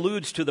really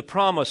alludes to the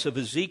promise of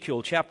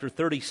Ezekiel chapter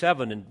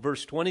 37 and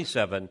verse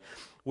 27,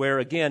 where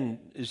again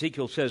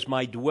Ezekiel says,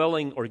 my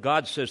dwelling, or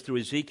God says through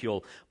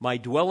Ezekiel, my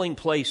dwelling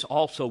place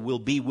also will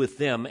be with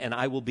them, and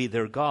I will be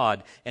their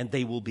God, and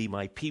they will be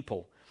my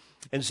people.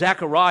 And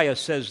Zechariah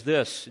says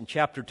this in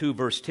chapter 2,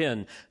 verse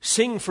 10,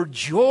 sing for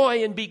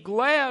joy and be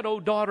glad,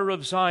 O daughter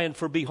of Zion,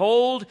 for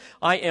behold,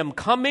 I am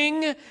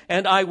coming,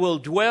 and I will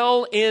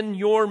dwell in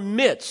your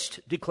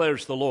midst,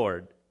 declares the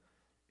Lord.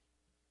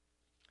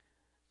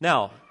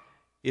 Now,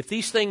 if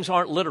these things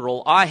aren't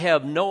literal, I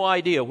have no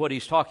idea what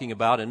he's talking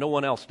about, and no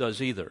one else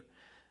does either.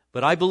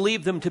 But I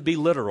believe them to be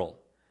literal.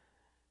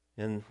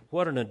 And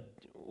what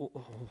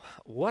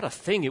a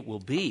thing it will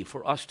be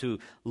for us to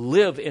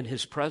live in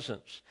His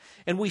presence.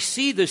 And we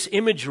see this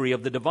imagery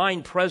of the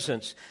divine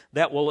presence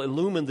that will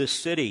illumine this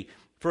city.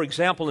 For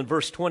example, in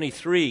verse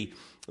 23,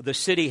 the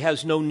city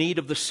has no need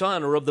of the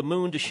sun or of the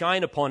moon to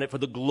shine upon it, for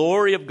the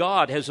glory of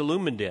God has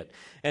illumined it,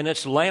 and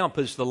its lamp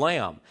is the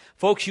Lamb.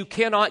 Folks, you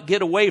cannot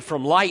get away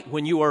from light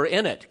when you are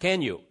in it,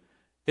 can you?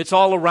 It's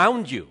all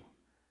around you.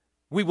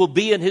 We will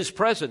be in His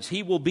presence.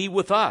 He will be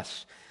with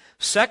us.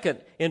 Second,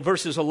 in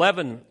verses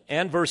 11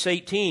 and verse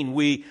 18,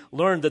 we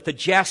learn that the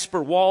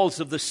jasper walls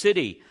of the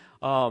city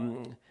are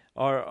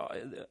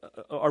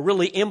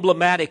really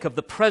emblematic of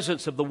the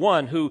presence of the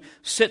one who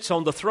sits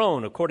on the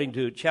throne, according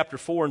to chapter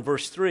 4 and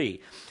verse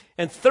 3.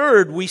 And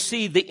third, we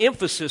see the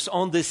emphasis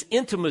on this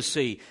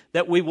intimacy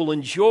that we will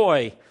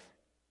enjoy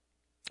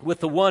with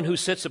the one who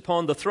sits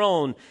upon the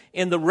throne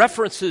in the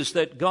references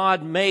that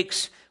God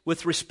makes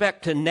with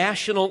respect to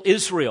national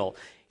Israel.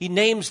 He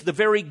names the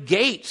very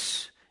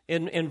gates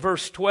in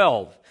verse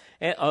 12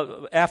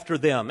 after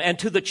them, and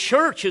to the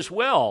church as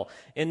well,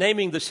 in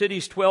naming the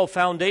city's 12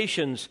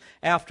 foundations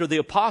after the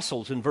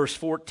apostles in verse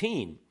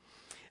 14.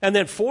 And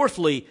then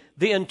fourthly,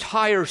 the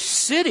entire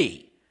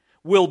city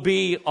will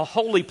be a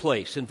holy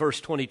place in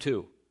verse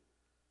 22.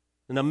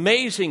 An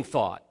amazing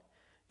thought.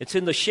 It's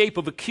in the shape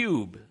of a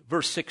cube,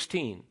 verse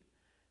 16.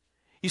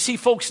 You see,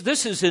 folks,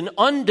 this is an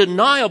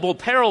undeniable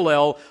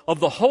parallel of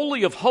the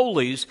Holy of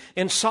Holies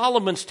in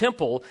Solomon's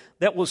temple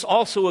that was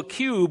also a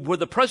cube where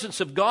the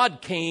presence of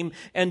God came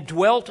and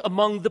dwelt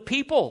among the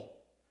people.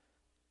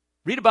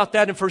 Read about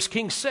that in 1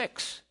 Kings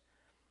 6.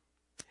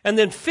 And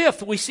then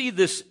fifth, we see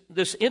this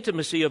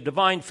intimacy of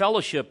divine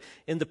fellowship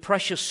in the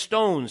precious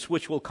stones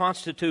which will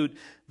constitute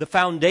the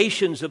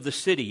foundations of the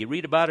city. You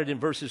read about it in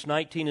verses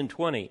 19 and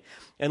 20.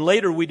 And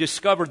later we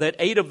discover that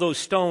 8 of those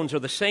stones are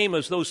the same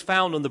as those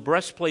found on the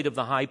breastplate of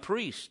the high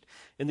priest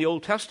in the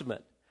Old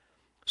Testament.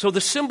 So the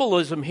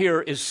symbolism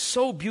here is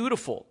so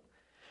beautiful.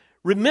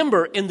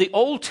 Remember, in the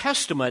Old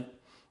Testament,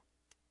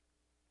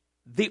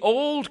 the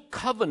Old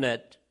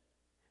Covenant,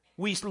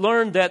 we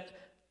learned that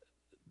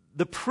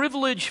the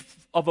privilege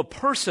of a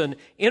person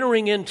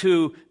entering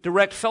into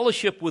direct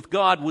fellowship with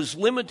God was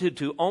limited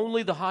to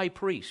only the high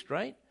priest,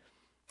 right?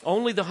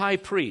 Only the high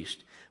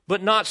priest.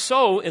 But not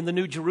so in the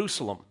New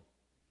Jerusalem.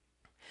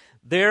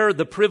 There,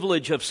 the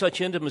privilege of such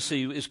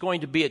intimacy is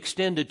going to be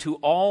extended to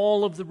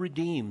all of the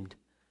redeemed.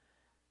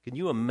 Can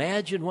you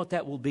imagine what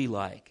that will be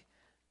like?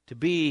 To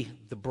be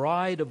the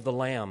bride of the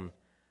Lamb.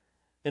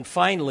 And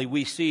finally,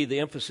 we see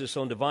the emphasis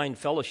on divine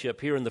fellowship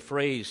here in the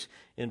phrase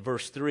in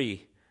verse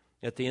 3.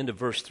 At the end of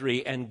verse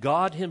 3, and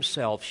God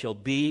Himself shall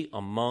be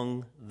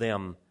among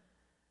them.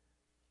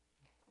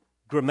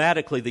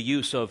 Grammatically, the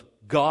use of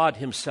God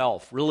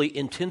Himself really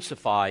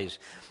intensifies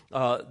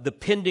the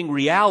pending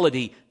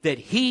reality that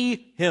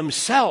He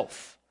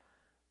Himself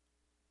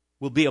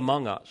will be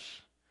among us.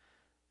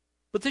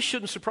 But this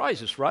shouldn't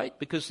surprise us, right?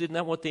 Because isn't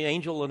that what the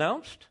angel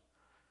announced?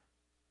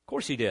 Of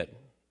course he did.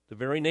 The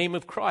very name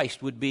of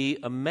Christ would be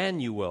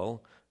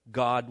Immanuel,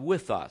 God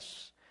with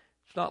us.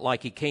 It's not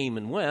like He came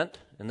and went,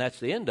 and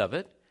that's the end of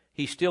it.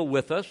 He's still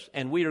with us,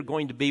 and we are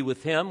going to be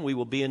with Him. We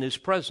will be in His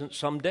presence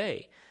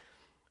someday.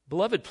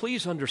 Beloved,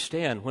 please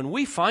understand, when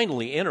we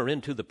finally enter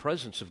into the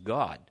presence of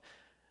God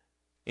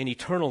in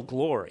eternal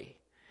glory,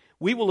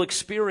 we will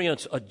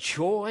experience a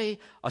joy,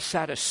 a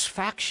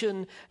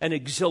satisfaction, an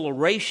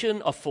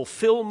exhilaration, a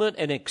fulfillment,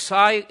 and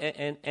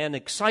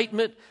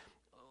excitement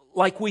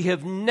like we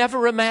have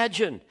never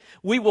imagined.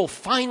 We will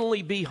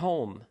finally be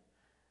home,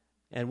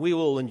 and we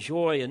will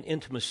enjoy an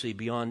intimacy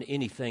beyond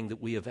anything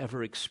that we have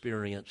ever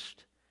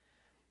experienced.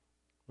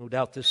 No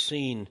doubt this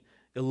scene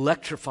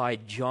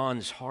electrified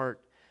John's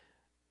heart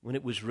when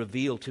it was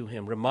revealed to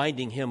him,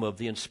 reminding him of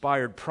the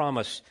inspired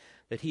promise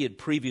that he had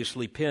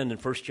previously penned in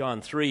 1 John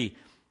 3.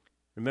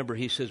 Remember,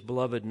 he says,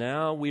 "Beloved,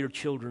 now we are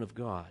children of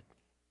God,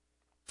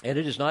 and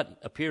it has not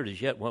appeared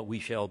as yet what we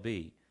shall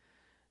be."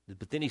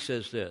 But then he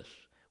says this,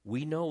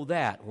 "We know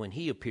that when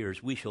He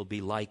appears, we shall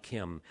be like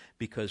Him,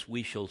 because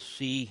we shall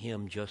see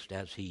Him just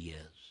as He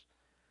is."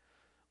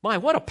 My,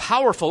 what a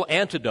powerful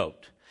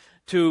antidote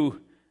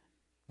to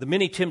the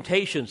many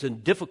temptations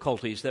and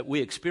difficulties that we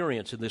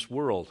experience in this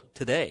world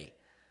today.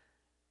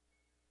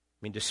 I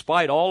mean,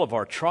 despite all of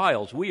our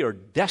trials, we are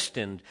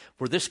destined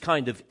for this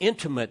kind of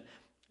intimate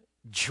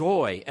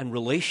joy and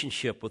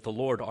relationship with the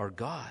Lord our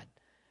God.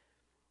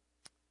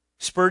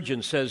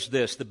 Spurgeon says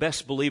this, "The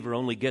best believer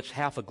only gets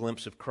half a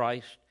glimpse of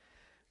Christ.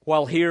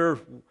 While here,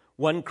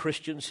 one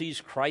Christian sees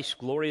Christ's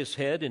glorious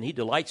head, and he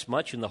delights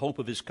much in the hope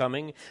of His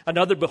coming.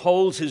 Another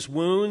beholds His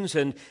wounds,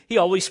 and he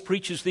always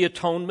preaches the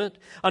atonement.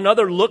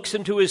 Another looks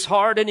into His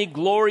heart, and he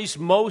glories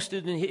most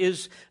in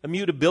His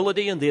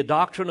immutability and the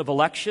doctrine of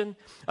election.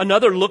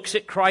 Another looks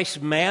at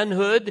Christ's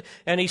manhood,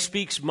 and he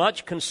speaks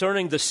much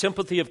concerning the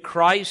sympathy of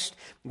Christ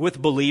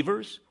with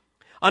believers.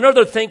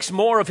 Another thinks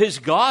more of His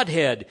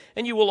Godhead,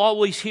 and you will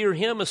always hear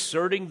him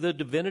asserting the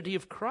divinity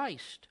of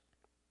Christ.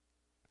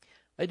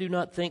 I do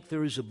not think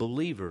there is a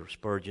believer,"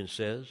 Spurgeon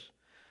says,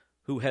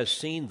 "who has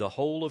seen the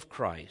whole of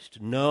Christ.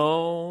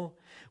 No,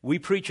 we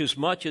preach as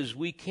much as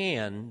we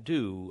can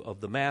do of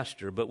the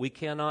Master, but we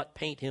cannot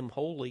paint Him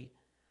wholly.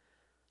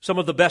 Some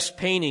of the best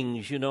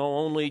paintings,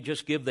 only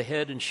just give the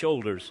head and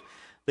shoulders.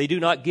 They do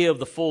not give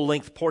the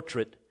full-length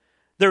portrait.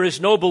 There is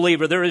no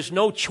believer, there is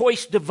no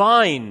choice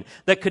divine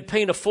that could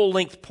paint a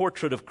full-length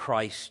portrait of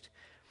Christ.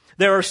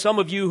 There are some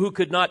of you who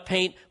could not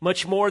paint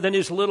much more than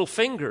His little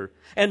finger.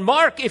 And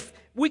mark, if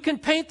we can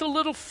paint the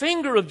little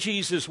finger of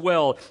Jesus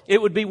well,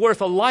 it would be worth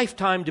a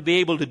lifetime to be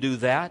able to do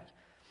that.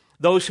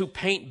 Those who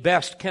paint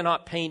best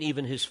cannot paint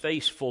even His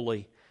face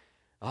fully.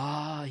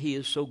 He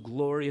is so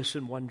glorious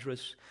and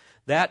wondrous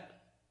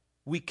that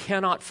we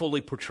cannot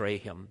fully portray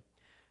Him.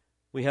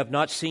 We have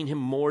not seen Him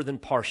more than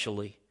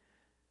partially."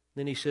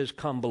 Then he says,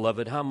 "Come,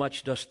 beloved, how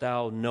much dost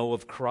thou know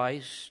of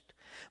Christ?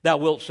 Thou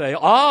wilt say,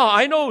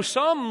 I know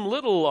some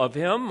little of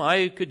Him.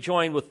 I could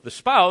join with the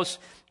spouse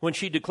when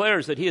she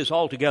declares that He is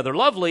altogether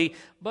lovely,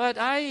 but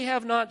I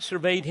have not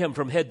surveyed Him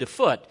from head to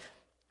foot,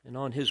 and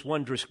on His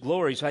wondrous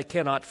glories I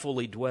cannot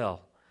fully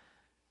dwell.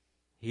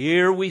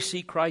 Here we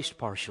see Christ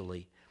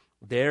partially.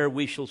 There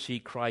we shall see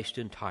Christ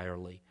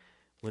entirely,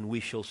 when we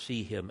shall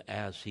see Him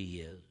as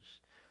He is."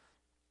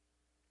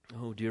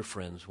 Oh, dear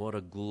friends, what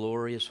a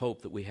glorious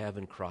hope that we have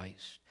in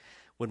Christ,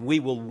 when we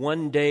will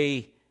one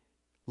day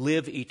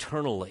live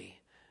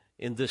eternally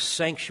in this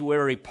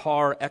sanctuary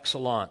par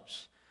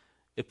excellence,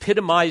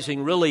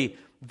 epitomizing really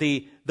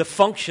the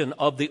function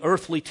of the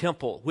earthly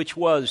temple, which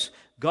was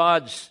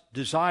God's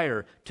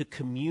desire to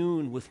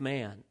commune with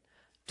man,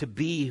 to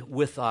be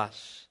with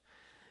us.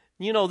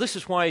 This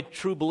is why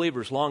true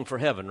believers long for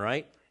heaven,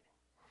 right?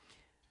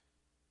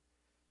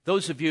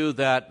 Those of you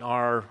that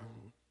are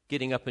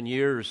getting up in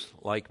years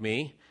like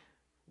me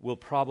will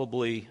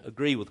probably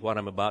agree with what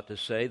I'm about to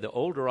say. The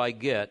older I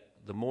get,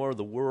 the more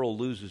the world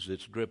loses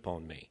its grip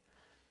on me.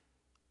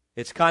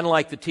 It's kind of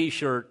like the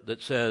T-shirt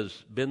that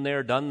says, "Been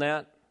there, done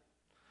that."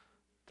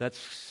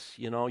 That's,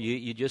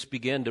 you just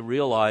begin to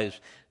realize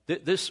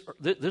that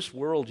this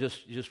world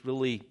just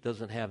really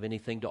doesn't have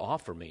anything to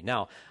offer me.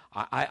 Now,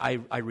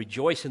 I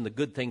rejoice in the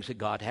good things that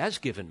God has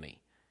given me.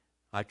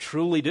 I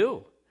truly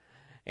do.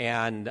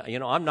 And,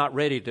 I'm not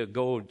ready to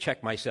go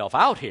check myself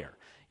out here.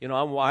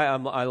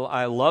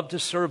 I love to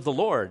serve the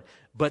Lord,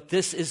 but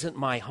this isn't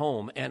my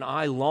home, and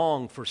I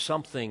long for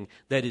something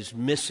that is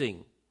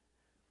missing.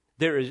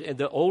 And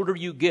the older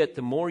you get,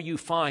 the more you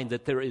find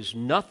that there is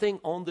nothing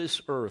on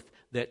this earth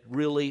that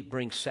really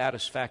brings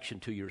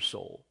satisfaction to your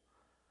soul.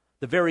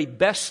 The very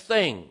best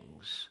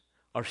things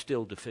are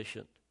still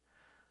deficient.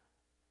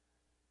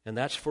 And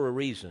that's for a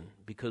reason,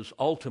 because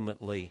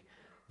ultimately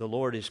the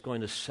Lord is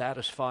going to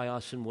satisfy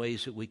us in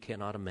ways that we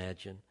cannot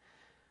imagine.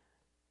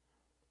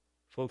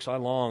 Folks, I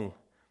long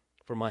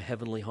for my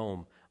heavenly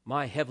home.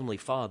 My heavenly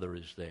Father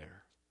is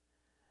there.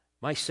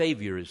 My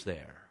Savior is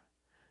there.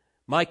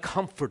 My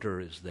Comforter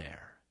is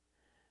there.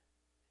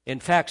 In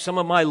fact, some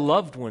of my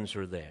loved ones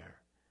are there.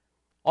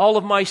 All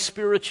of my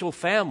spiritual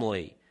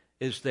family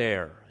is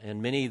there,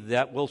 and many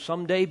that will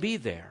someday be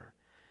there.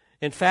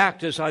 In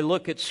fact, as I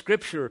look at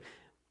Scripture,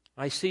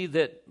 I see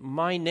that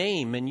my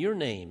name and your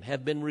name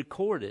have been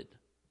recorded.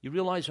 You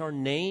realize our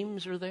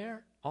names are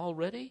there?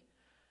 already?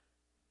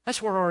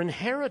 That's where our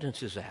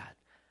inheritance is at.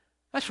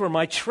 That's where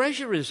my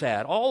treasure is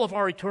at. All of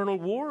our eternal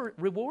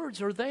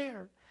rewards are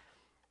there.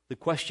 The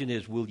question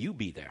is, will you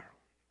be there?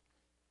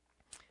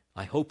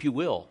 I hope you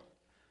will.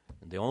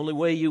 And the only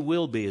way you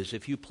will be is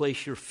if you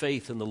place your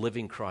faith in the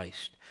living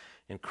Christ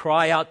and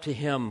cry out to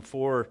Him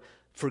for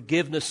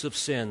forgiveness of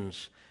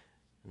sins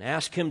and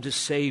ask Him to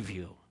save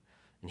you.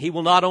 And He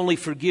will not only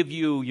forgive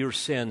you your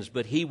sins,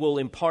 but He will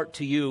impart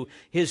to you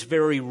His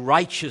very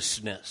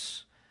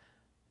righteousness,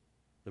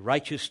 the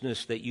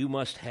righteousness that you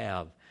must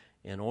have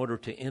in order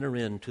to enter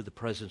into the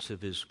presence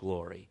of His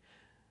glory,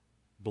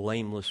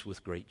 blameless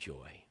with great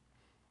joy.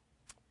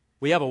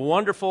 We have a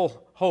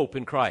wonderful hope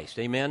in Christ.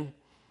 Amen?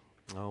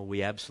 Oh,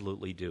 we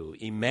absolutely do.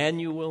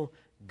 Immanuel,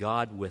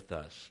 God with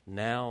us,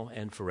 now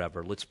and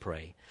forever. Let's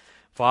pray.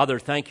 Father,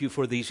 thank you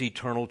for these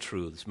eternal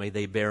truths. May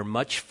they bear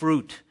much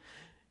fruit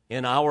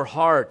in our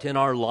heart, in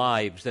our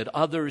lives, that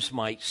others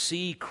might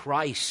see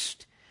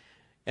Christ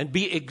and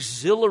be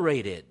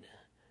exhilarated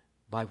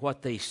by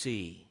what they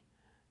see.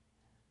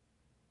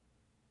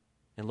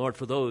 And Lord,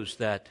 for those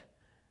that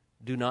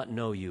do not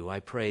know you,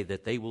 I pray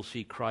that they will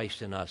see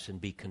Christ in us and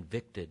be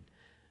convicted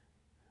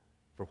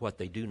for what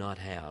they do not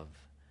have.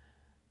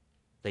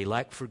 They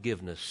lack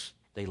forgiveness.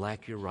 They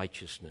lack your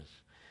righteousness.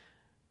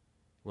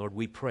 Lord,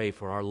 we pray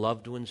for our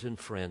loved ones and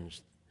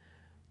friends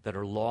that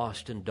are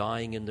lost and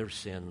dying in their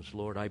sins.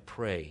 Lord, I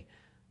pray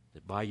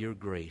that by your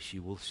grace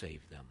you will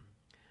save them.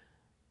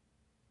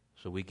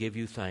 So we give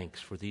you thanks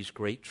for these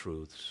great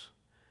truths.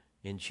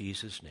 In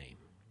Jesus' name,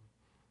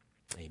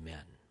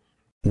 amen.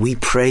 We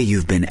pray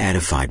you've been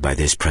edified by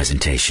this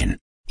presentation.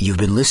 You've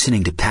been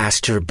listening to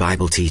pastor,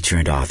 Bible teacher,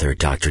 and author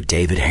Dr.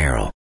 David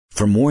Harrell.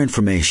 For more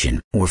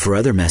information or for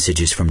other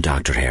messages from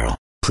Dr. Harrell,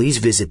 please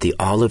visit the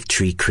Olive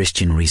Tree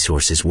Christian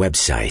Resources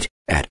website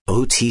at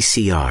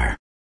otcr.org.